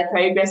on, how their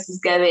progress is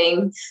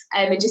going,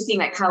 and just seeing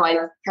like how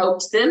I've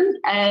helped them.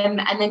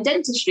 And then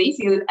dentistry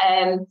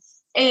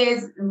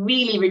is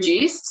really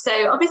reduced.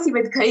 So obviously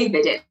with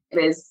COVID, it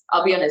was,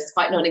 I'll be honest,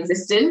 quite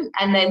non-existent.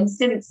 And then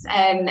since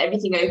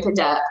everything opened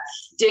up,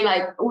 doing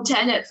like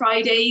alternate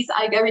Fridays,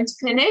 I go into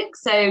clinic.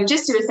 So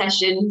just do a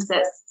session, so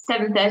that's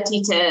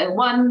 7:30 to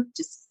 1,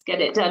 just get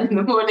it done in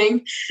the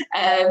morning,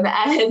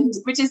 and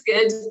which is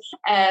good.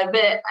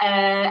 But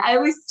I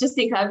always just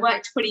think I've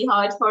worked pretty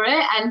hard for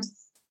it, and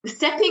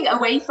stepping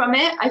away from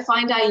it, I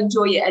find I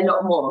enjoy it a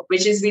lot more,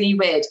 which is really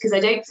weird, because I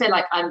don't feel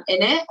like I'm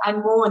in it.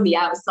 I'm more on the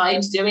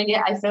outside doing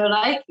it, I feel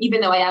like, even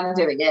though I am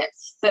doing it.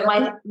 But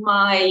my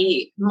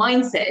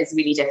mindset is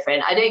really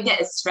different. I don't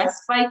get as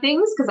stressed by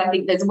things, because I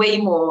think there's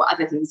way more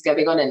other things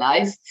going on in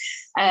life.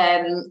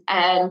 And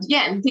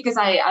because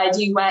I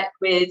do work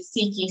with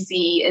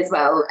CQC as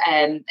well,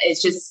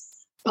 it's just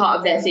part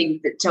of their thing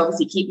to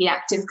obviously keep me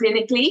active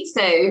clinically.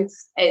 So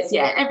it's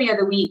every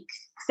other week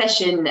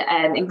session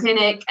in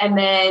clinic, and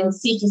then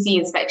CQC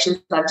inspections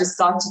I've just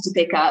started to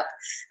pick up,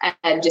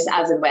 and just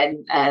as and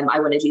when I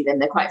want to do them.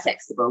 They're quite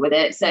flexible with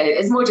it, so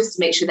it's more just to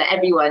make sure that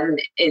everyone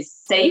is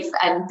safe,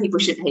 and people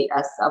shouldn't hate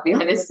us, I'll be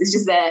honest. It's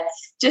just there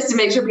just to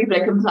make sure people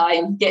are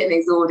complying, getting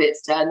these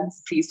audits done.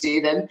 Please do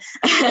them.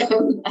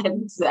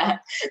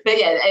 But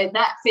yeah,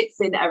 that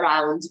fits in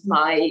around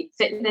my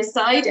fitness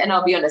side, and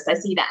I'll be honest, I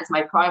see that as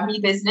my primary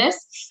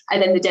business, and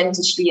then the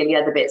dentistry and the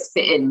other bits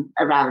fit in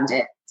around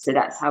it. So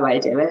that's how I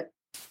do it.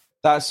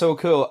 That's so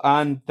cool.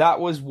 And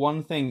that was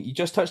one thing, you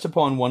just touched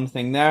upon one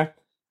thing there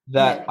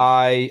that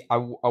I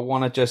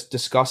want to just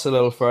discuss a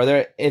little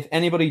further. If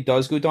anybody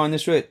does go down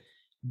this route,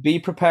 be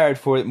prepared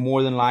for it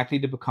more than likely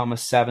to become a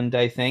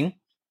 7-day thing.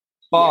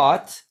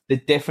 But the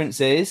difference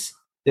is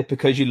that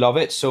because you love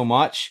it so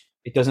much,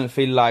 it doesn't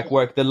feel like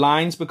work. The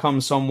lines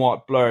become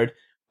somewhat blurred.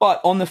 But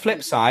on the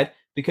flip side,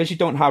 because you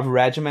don't have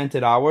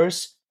regimented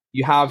hours,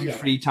 you have your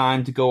free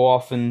time to go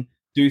off and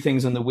do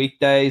things on the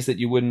weekdays that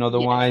you wouldn't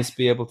otherwise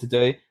be able to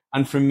do.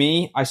 And for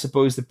me, I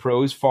suppose the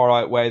pros far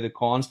outweigh the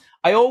cons.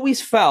 I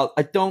always felt,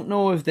 I don't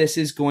know if this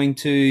is going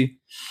to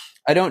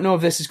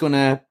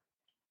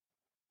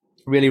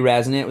really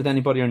resonate with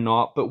anybody or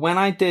not, but when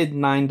I did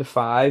 9 to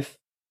 5,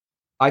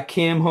 I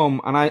came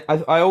home and I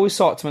always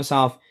thought to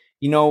myself,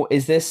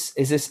 is this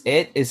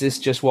it? Is this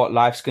just what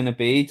life's going to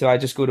be? Do I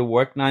just go to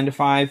work 9 to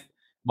 5,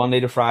 Monday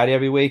to Friday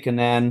every week, and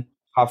then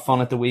have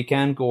fun at the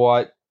weekend, go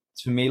out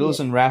to meals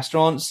and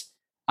restaurants?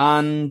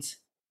 And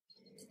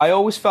I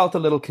always felt a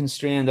little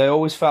constrained. I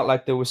always felt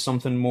like there was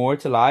something more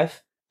to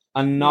life.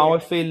 And now I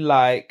feel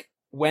like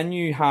when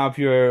you have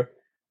your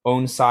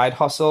own side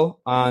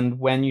hustle and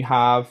when you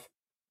have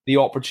the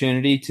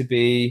opportunity to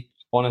be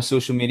on a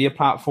social media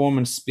platform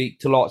and speak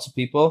to lots of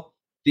people,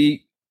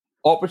 the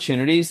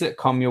opportunities that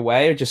come your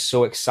way are just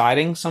so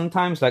exciting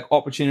sometimes, like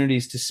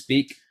opportunities to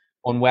speak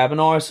on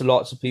webinars to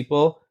lots of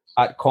people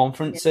at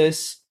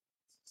conferences.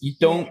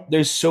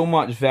 There's so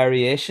much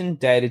variation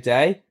day to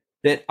day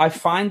that I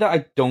find that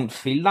I don't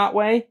feel that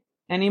way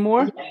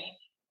anymore.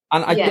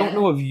 And I don't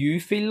know if you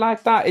feel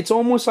like that. It's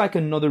almost like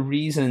another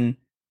reason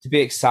to be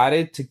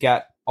excited to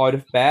get out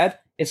of bed.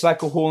 It's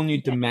like a whole new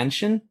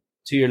dimension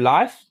to your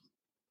life.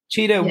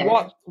 Cheetah,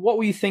 what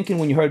were you thinking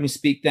when you heard me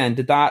speak then?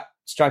 Did that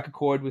strike a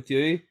chord with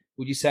you?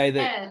 Would you say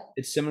that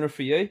it's similar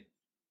for you?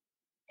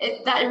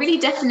 That really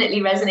definitely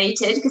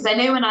resonated, because I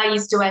know when I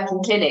used to work in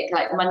clinic,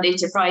 like Monday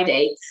to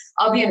Friday,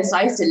 I'll be honest,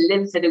 I used to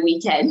live for the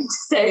weekend.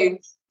 So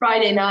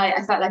Friday night,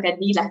 I felt like I'd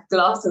need like a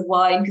glass of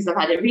wine because I've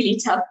had a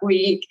really tough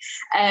week.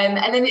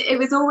 And then it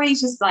was always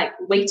just like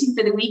waiting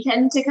for the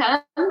weekend to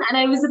come. And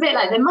I was a bit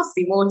like, there must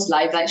be more to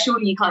life. Like,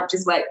 surely you can't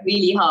just work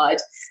really hard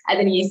and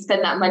then you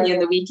spend that money on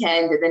the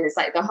weekend and then it's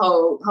like the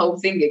whole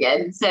thing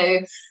again.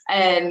 So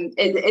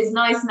it's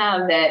nice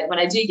now that when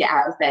I do get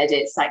out of bed,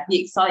 it's like the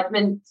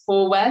excitement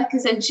for work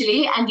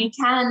essentially, and you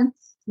can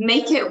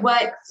make it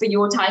work for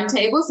your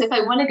timetable. So if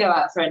I want to go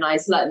out for a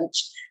nice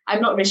lunch, I'm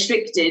not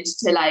restricted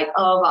to like,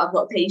 oh, I've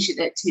got a patient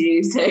at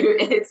 2. So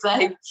it's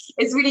like,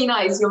 it's really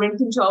nice. You're in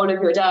control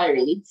of your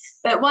diary.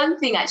 But one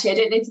thing, actually, I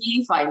don't know if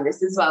you find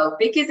this as well,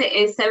 because it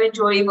is so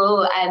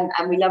enjoyable and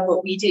we love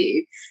what we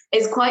do,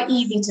 it's quite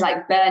easy to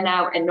like burn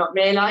out and not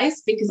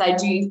realize, because I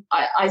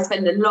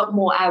spend a lot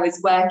more hours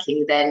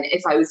working than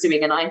if I was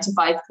doing a 9 to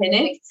 5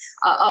 clinic.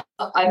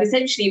 I'm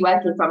essentially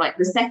working from like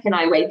the second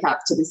I wake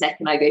up to the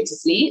second I go to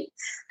sleep.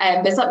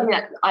 But something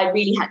that I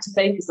really had to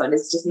focus on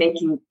is just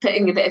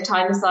putting a bit of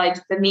time aside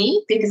for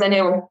me, because I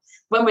know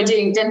when we're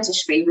doing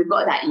dentistry, we've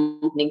got that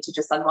evening to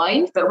just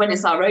unwind. But when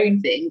it's our own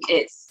thing,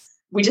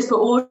 we just put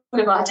all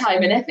of our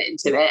time and effort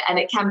into it. And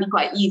it can be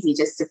quite easy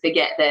just to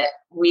forget that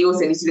we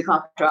also need to look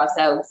after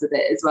ourselves a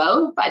bit as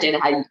well. But I don't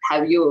know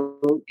how your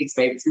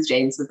experiences,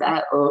 James, with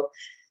that, or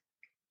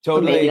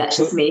maybe that's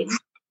just me.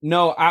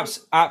 No,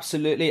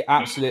 absolutely.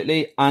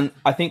 And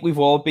I think we've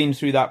all been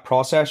through that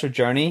process or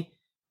journey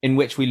in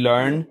which we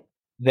learn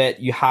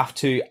that you have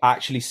to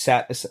actually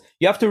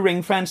you have to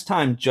ring fence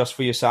time just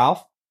for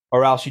yourself,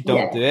 or else you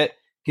don't do it.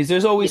 Because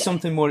there's always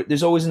something more,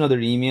 there's always another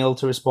email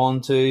to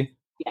respond to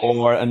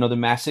or another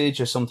message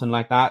or something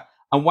like that.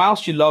 And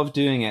whilst you love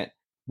doing it,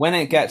 when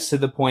it gets to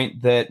the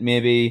point that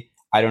maybe,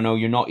 I don't know,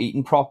 you're not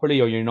eating properly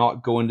or you're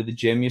not going to the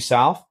gym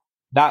yourself,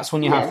 that's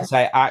when you have to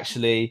say,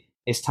 actually,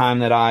 it's time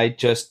that I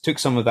just took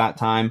some of that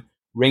time,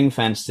 ring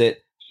fenced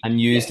it, and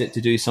used it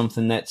to do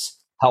something that's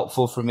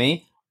helpful for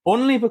me.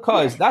 Only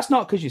because, that's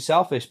not because you're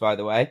selfish, by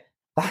the way.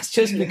 That's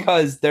just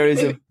because there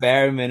is a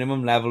bare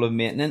minimum level of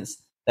maintenance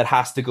that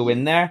has to go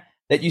in there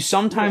that you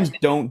sometimes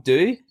don't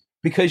do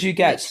because you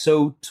get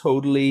so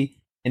totally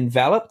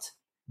enveloped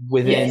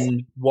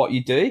within what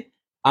you do.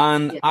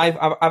 And I've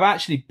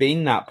actually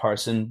been that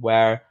person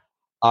where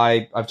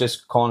I've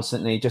just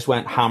constantly just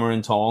went hammer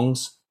and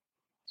tongs,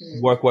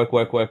 work.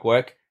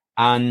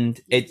 And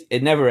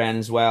it never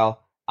ends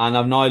well. And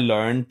I've now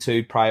learned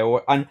to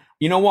prioritize. And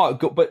you know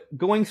what? But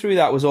going through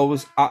that was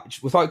always,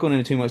 without going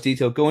into too much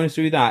detail, going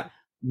through that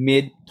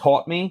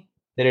taught me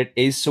that it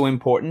is so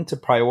important to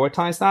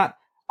prioritize that.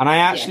 And I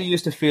actually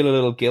used to feel a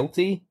little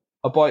guilty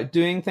about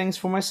doing things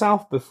for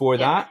myself before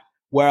that,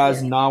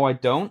 whereas now I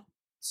don't.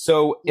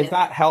 So if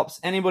that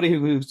helps anybody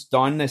who's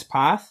down this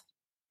path,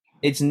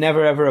 it's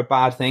never ever a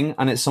bad thing,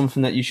 and it's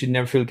something that you should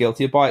never feel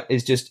guilty about,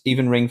 is just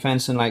even ring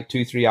fencing like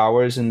 2-3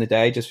 hours in the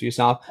day just for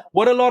yourself.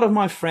 What a lot of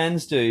my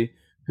friends do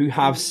who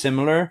have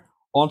similar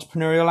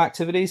entrepreneurial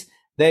activities,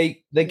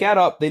 they get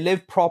up, they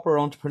live proper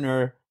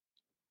entrepreneur,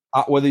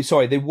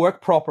 they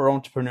work proper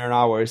entrepreneur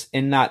hours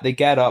in that they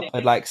get up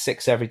at like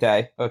 6 every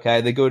day.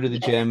 Okay, they go to the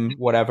gym,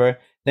 whatever.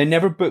 They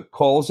never book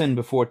calls in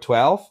before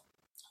 12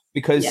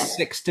 because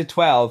 6 to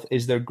 12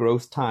 is their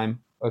growth time.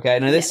 Okay,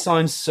 now this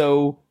sounds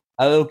so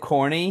a little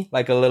corny,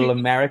 like a little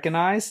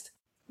Americanized,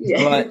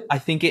 but I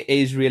think it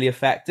is really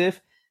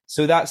effective.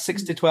 So that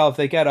 6 to 12,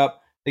 they get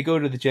up, they go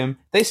to the gym.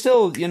 They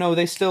still,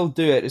 they still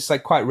do it. It's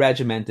like quite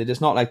regimented.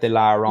 It's not like they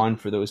lie around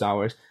for those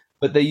hours,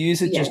 but they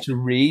use it just to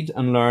read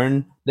and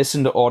learn,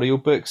 listen to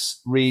audiobooks,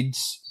 read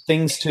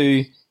things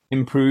to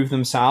improve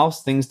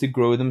themselves, things to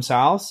grow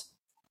themselves.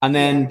 And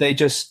then they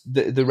just,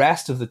 the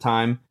rest of the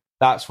time,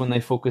 that's when they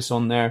focus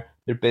on their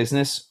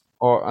business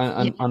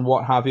and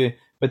what have you.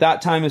 But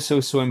that time is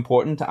so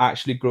important to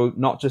actually grow,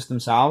 not just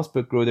themselves,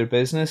 but grow their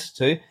business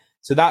too.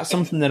 So that's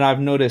something that I've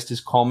noticed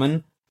is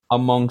common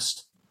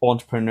amongst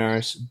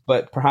entrepreneurs,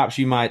 but perhaps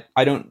you might,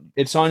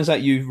 it sounds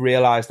like you've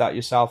realized that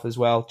yourself as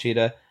well,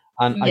 Cheetah.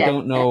 And I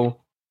don't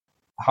know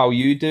how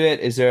you do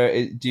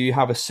it. Do you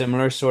have a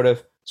similar sort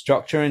of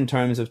structure in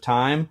terms of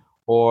time,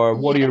 or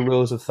what are your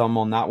rules of thumb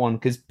on that one?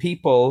 Because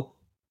people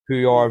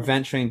who are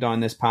venturing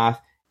down this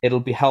path, it'll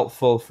be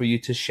helpful for you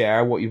to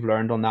share what you've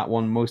learned on that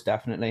one, most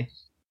definitely.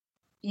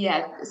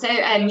 Yeah. So,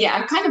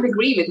 I kind of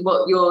agree with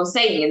what you're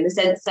saying in the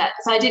sense that,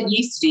 so I didn't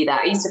used to do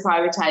that. I used to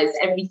prioritize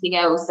everything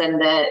else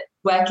and the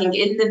working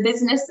in the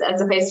business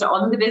as opposed to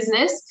on the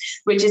business,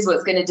 which is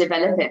what's going to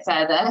develop it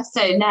further.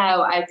 So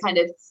now I kind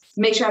of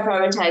make sure I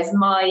prioritize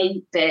my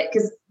bit,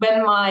 because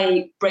when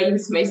my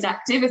brain's most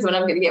active is when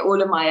I'm going to get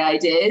all of my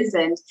ideas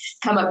and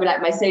come up with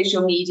like my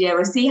social media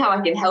or see how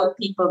I can help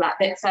people that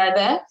bit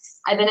further.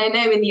 And then I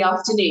know in the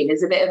afternoon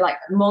is a bit of like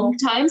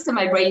monk time, so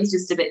my brain's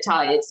just a bit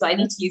tired. So I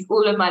need to use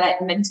all of my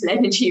like mental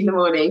energy in the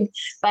morning.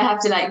 But I have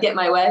to like get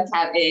my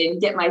workout in,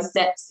 get my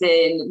steps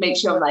in, make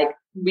sure I'm like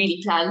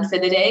really planned for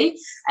the day,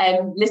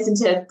 listen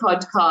to a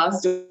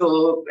podcast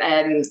or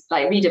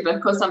like read a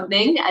book or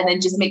something, and then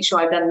just make sure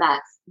I've done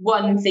that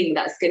one thing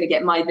that's going to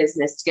get my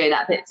business to go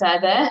that bit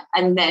further,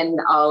 and then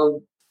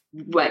I'll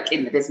work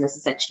in the business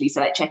essentially,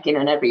 so like check in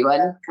on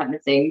everyone kind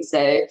of thing.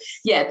 So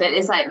yeah, but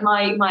it's like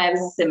my hours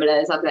are similar.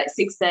 It's like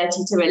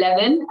 6:30 to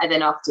 11, and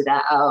then after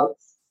that I'll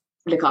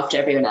look after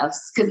everyone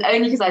else, because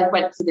I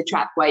went for the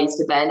trap where I used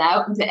to burn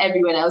out and put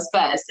everyone else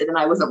first, and then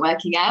I wasn't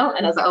working out,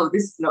 and I was like, oh,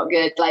 this is not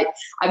good. Like,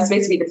 I'm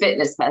supposed to be the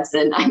fitness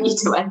person, I need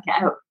to work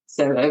out.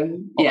 So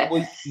yeah.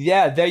 Well,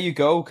 yeah, there you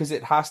go, because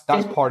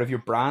that's part of your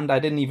brand. I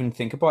didn't even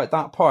think about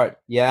that part.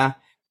 Yeah.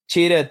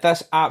 Cheetah,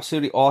 that's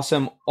absolutely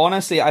awesome.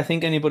 Honestly, I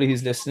think anybody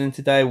who's listening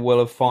today will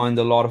have found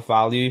a lot of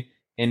value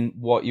in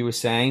what you were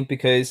saying,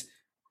 because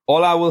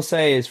all I will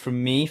say is, for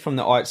me, from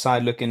the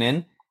outside looking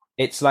in,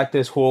 it's like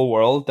this whole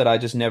world that I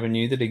just never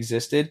knew that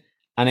existed.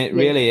 And it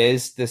really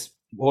is this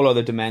whole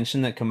other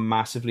dimension that can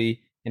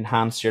massively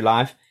enhance your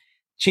life.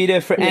 Cheetah,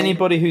 for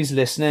anybody who's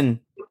listening,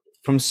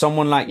 from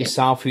someone like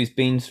yourself who's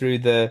been through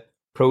the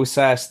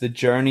process, the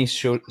journey,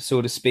 so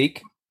to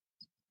speak,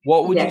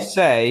 what would you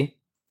say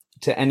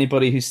to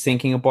anybody who's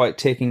thinking about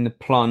taking the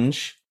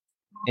plunge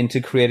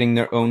into creating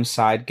their own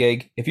side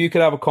gig? If you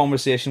could have a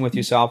conversation with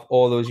yourself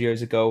all those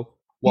years ago,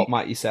 what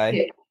might you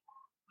say?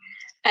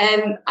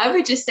 I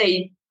would just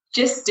say,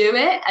 just do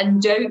it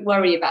and don't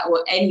worry about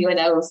what anyone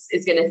else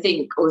is going to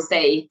think or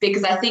say,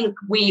 because I think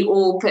we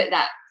all put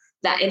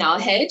that in our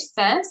head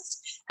first,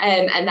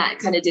 and that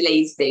kind of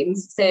delays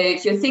things. So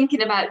if you're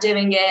thinking about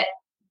doing it,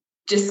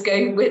 just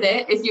go with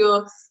it.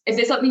 If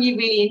there's something you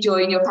really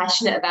enjoy and you're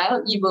passionate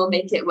about, you will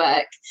make it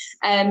work.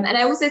 And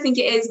I also think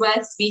it is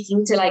worth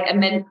speaking to like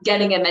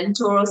getting a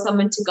mentor or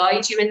someone to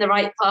guide you in the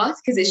right path,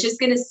 because it's just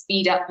going to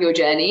speed up your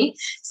journey.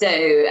 So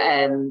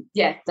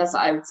that's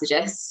what I would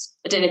suggest.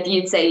 I don't know if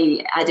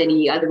you'd add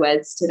any other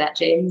words to that,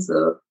 James.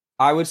 Or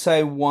I would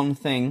say one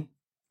thing.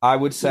 I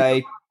would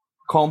say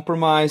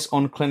compromise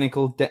on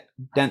clinical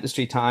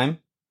dentistry time.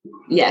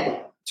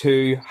 Yeah.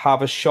 To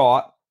have a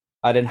shot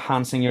at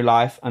enhancing your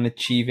life and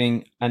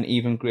achieving an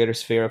even greater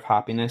sphere of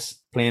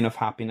happiness, plane of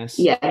happiness.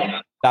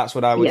 Yeah. That's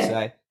what I would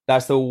say.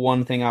 That's the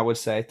one thing I would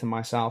say to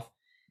myself.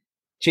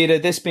 Cheetah,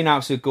 this has been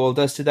absolute gold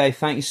dust today.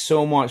 Thank you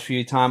so much for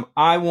your time.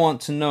 I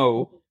want to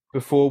know,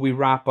 before we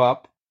wrap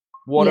up,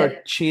 what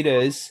are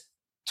Cheetah's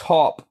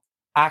top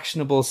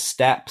actionable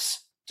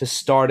steps to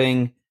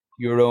starting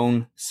your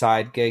own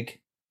side gig?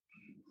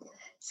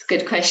 It's a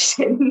good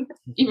question.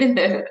 Even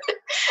though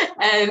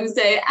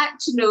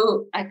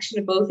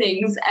actionable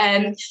things.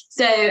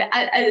 So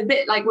a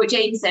bit like what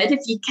James said,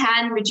 if you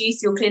can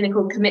reduce your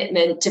clinical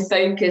commitment to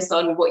focus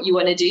on what you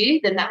want to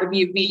do, then that would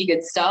be a really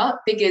good start,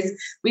 because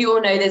we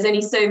all know there's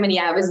only so many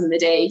hours in the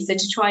day. So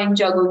to try and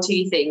juggle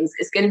two things,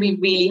 it's going to be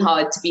really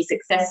hard to be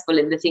successful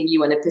in the thing you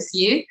want to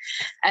pursue.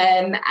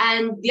 And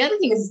the other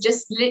thing is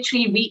just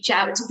literally reach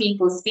out to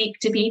people, speak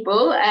to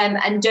people,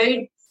 and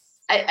don't.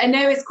 I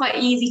know it's quite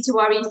easy to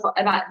worry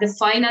about the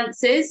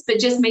finances, but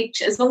just make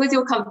sure, as long as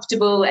you're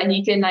comfortable and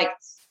you can like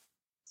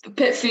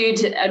put food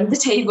on the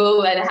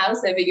table and a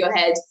house over your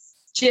head,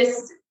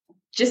 just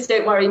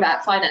don't worry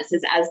about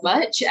finances as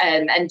much,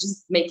 and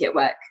just make it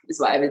work is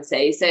what I would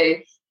say. So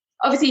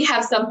obviously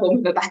have some form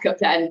of a backup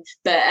plan,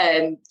 but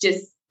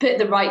just put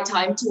the right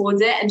time towards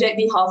it and don't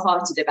be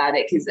half-hearted about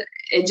it, because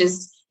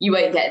you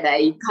won't get there.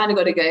 You kind of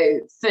got to go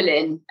full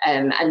in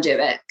and do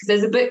it. Because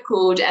there's a book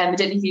called, I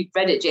don't know if you've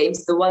read it,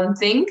 James, The One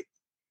Thing.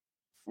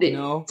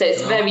 No. So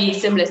it's very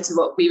similar to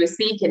what we were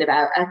speaking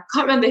about. I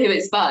can't remember who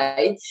it's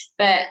by,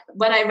 but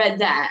when I read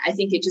that, I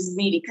think it just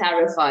really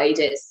clarified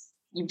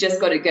you've just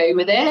got to go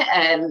with it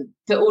and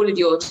put all of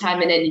your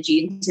time and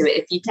energy into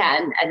it if you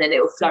can, and then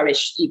it will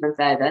flourish even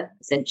further,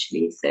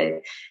 essentially. So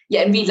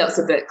yeah, and read lots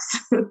of books.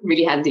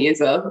 Really handy as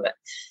well.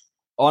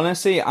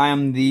 Honestly, I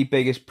am the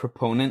biggest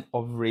proponent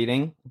of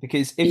reading,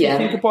 because if you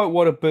think about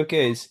what a book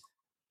is,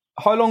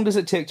 how long does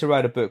it take to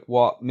write a book?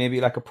 What, maybe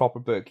like a proper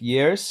book?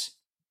 Years?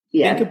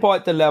 Yeah. Think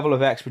about the level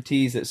of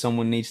expertise that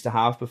someone needs to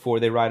have before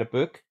they write a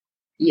book.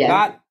 Yeah.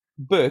 That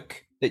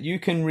book that you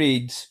can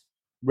read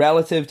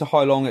relative to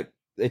how long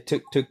it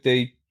took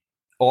the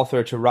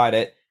author to write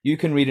it, you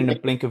can read in a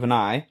blink of an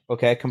eye,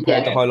 okay,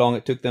 compared to how long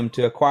it took them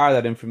to acquire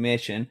that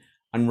information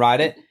and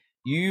write it.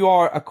 You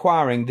are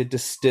acquiring the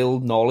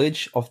distilled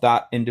knowledge of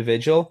that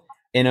individual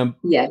in an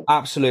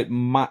absolute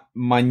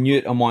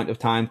minute amount of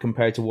time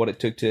compared to what it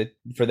took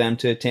for them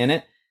to attain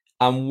it.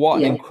 And what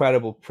an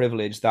incredible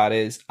privilege that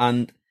is.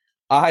 And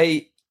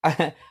I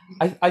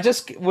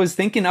just was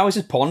thinking, I was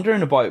just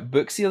pondering about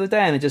books the other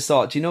day, and I just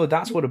thought,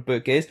 that's what a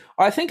book is.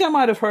 Or I think I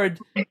might have heard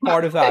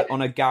part of that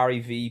on a Gary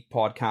Vee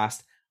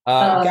podcast.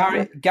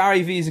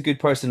 Gary Vee is a good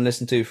person to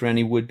listen to for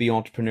any would-be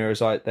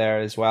entrepreneurs out there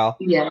as well.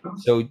 Yeah.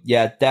 So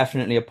yeah,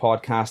 definitely a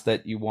podcast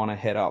that you want to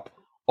hit up.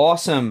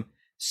 Awesome.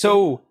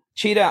 So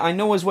Cheetah, I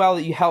know as well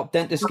that you help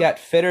dentists get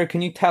fitter.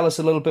 Can you tell us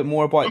a little bit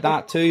more about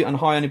that too, and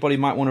how anybody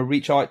might want to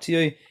reach out to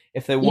you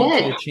if they want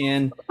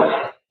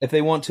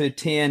to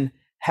attain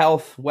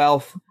health,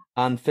 wealth,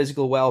 and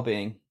physical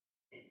well-being?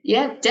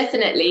 Yeah,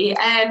 definitely.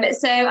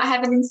 So I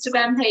have an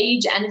Instagram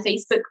page and a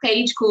Facebook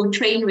page called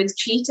Train with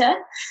Cheetah.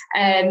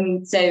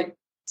 So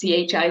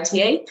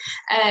CHITA.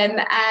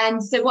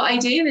 And so what I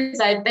do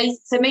is I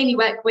mainly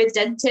work with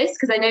dentists,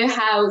 because I know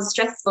how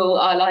stressful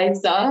our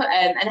lives are,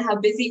 and how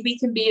busy we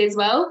can be as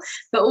well,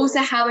 but also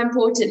how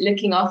important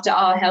looking after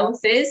our health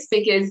is,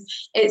 because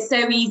it's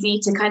so easy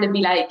to kind of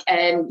be like,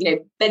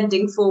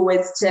 bending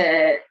forwards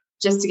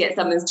just to get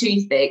someone's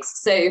tooth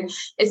fixed. So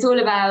it's all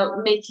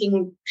about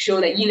making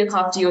sure that you look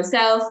after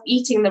yourself,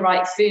 eating the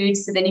right food,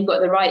 so then you've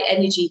got the right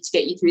energy to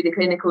get you through the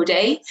clinical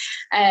day.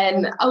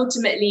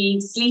 Ultimately,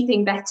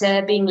 sleeping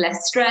better, being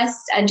less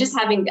stressed, and just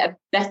having a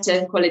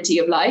better quality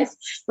of life,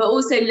 but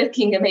also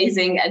looking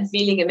amazing and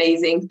feeling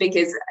amazing,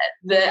 because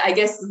I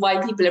guess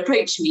why people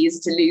approach me is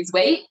to lose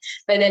weight,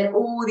 but then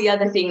all the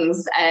other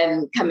things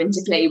come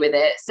into play with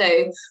it.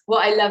 So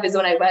what I love is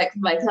when I work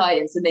with my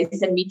clients and they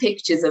send me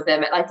pictures of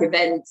them at like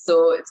events,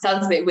 or it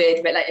sounds a bit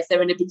weird, but like if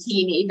they're in a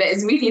bikini, but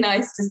it's really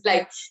nice to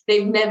like,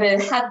 they've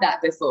never had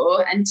that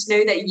before, and to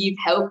know that you've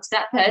helped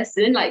that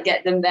person like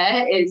get them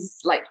there is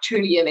like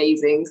truly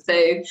amazing. So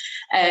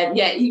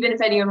even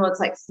if anyone wants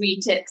like free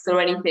tips or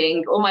anything,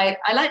 or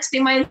I like to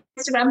think my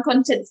Instagram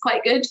content's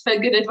quite good for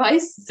good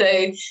advice,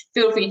 so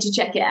feel free to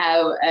check it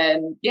out.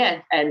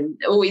 And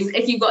always,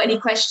 if you've got any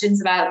questions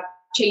about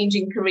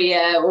changing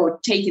career or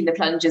taking the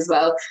plunge as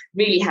well,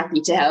 really happy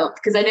to help,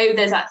 because I know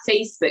there's that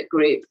Facebook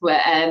group where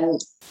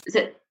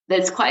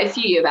there's quite a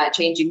few about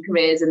changing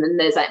careers, and then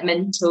there's like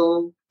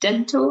mental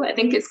dental, I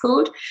think it's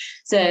called.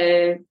 So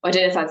I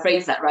don't know if I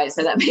phrased that right,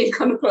 so that may have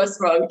come across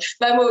wrong,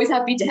 but I'm always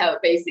happy to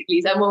help,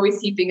 basically. So I'm always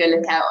keeping a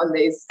lookout on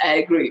those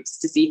groups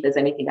to see if there's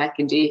anything I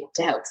can do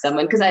to help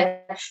someone, because I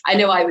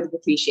know I would have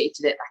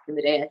appreciated it back in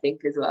the day, I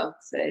think, as well.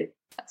 So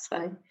that's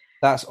fine.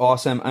 That's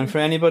awesome. And for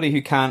anybody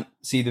who can't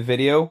see the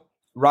video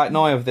right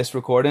now of this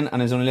recording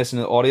and is only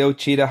listening to the audio,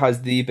 Cheetah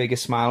has the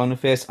biggest smile on her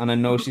face, and I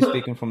know she's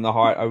speaking from the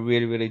heart. I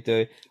really, really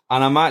do.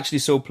 And I'm actually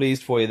so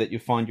pleased for you that you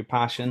found your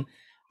passion.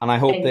 And I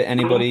hope that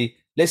anybody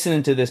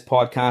listening to this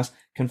podcast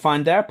can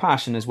find their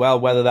passion as well,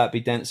 whether that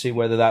be dentistry,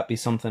 whether that be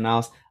something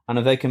else. And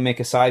if they can make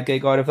a side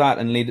gig out of that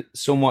and lead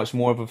so much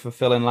more of a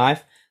fulfilling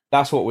life,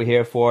 that's what we're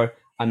here for.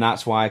 And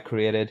that's why I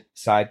created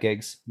Side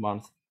Gigs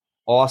Month.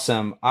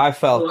 Awesome. I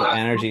felt the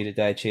energy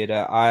today,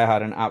 Cheetah. I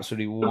had an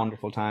absolutely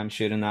wonderful time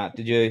shooting that.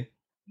 Did you?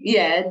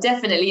 Yeah,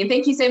 definitely. And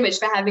thank you so much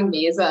for having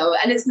me as well.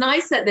 And it's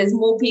nice that there's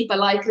more people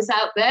like us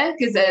out there,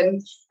 because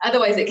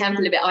otherwise it can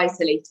feel a bit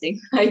isolating,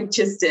 like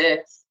just to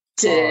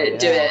do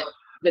it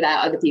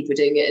without other people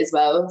doing it as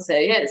well. So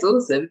yeah, it's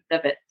awesome.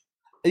 Love it.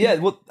 Yeah,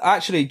 well,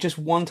 actually, just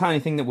one tiny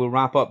thing that we'll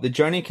wrap up. The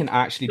journey can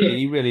actually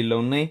be really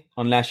lonely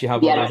unless you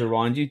have others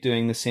around you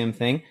doing the same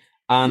thing.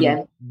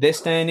 And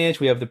this day and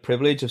age, we have the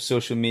privilege of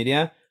social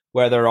media,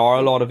 where there are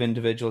a lot of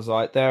individuals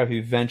out there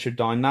who ventured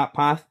down that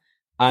path.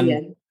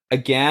 And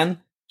again,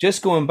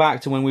 just going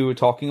back to when we were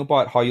talking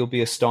about how you'll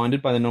be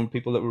astounded by the number of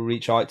people that will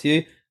reach out to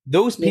you,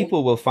 those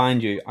people will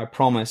find you, I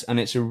promise.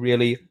 And it's a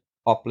really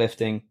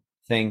uplifting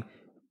thing.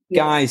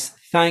 Guys,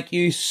 thank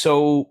you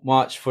so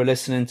much for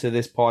listening to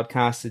this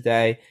podcast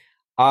today.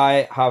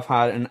 I have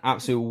had an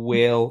absolute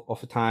whale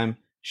of a time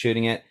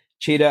shooting it.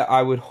 Cheetah,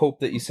 I would hope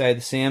that you say the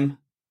same.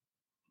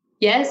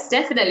 Yes,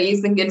 definitely.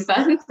 It's been good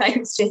fun.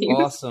 Thanks, James.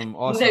 Awesome.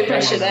 No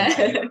pressure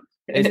there.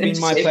 It's been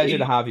my pleasure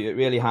to have you. It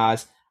really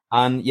has.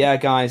 And yeah,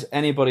 guys,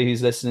 anybody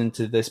who's listening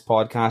to this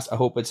podcast, I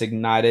hope it's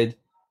ignited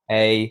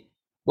a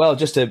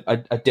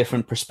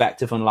different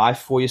perspective on life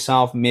for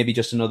yourself, maybe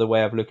just another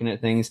way of looking at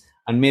things,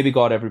 and maybe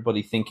got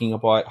everybody thinking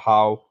about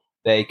how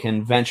they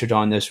can venture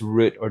down this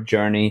route or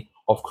journey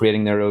of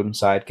creating their own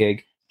side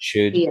gig,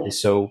 should they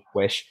so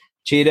wish.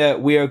 Cheetah,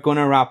 we are going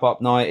to wrap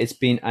up now. It's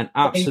been an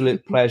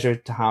absolute pleasure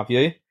to have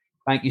you.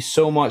 Thank you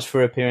so much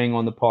for appearing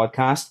on the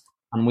podcast,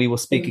 and we will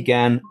speak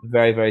again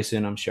very, very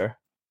soon, I'm sure.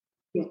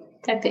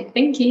 Perfect.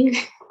 Thank you.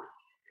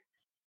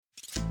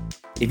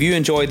 If you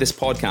enjoyed this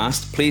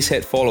podcast, please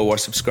hit follow or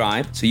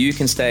subscribe so you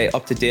can stay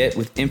up to date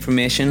with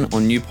information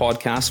on new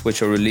podcasts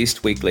which are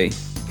released weekly.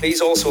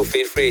 Please also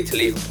feel free to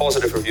leave a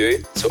positive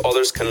review so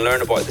others can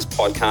learn about this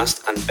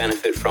podcast and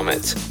benefit from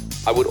it.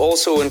 I would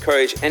also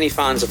encourage any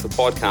fans of the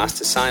podcast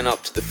to sign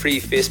up to the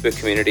free Facebook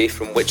community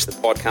from which the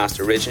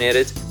podcast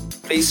originated.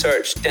 Please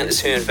search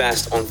Dentists Who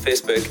Invest on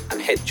Facebook and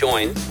hit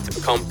join to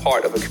become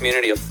part of a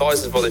community of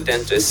thousands of other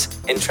dentists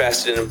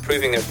interested in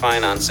improving their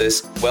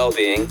finances,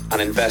 well-being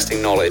and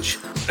investing knowledge.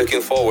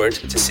 Looking forward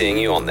to seeing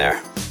you on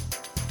there.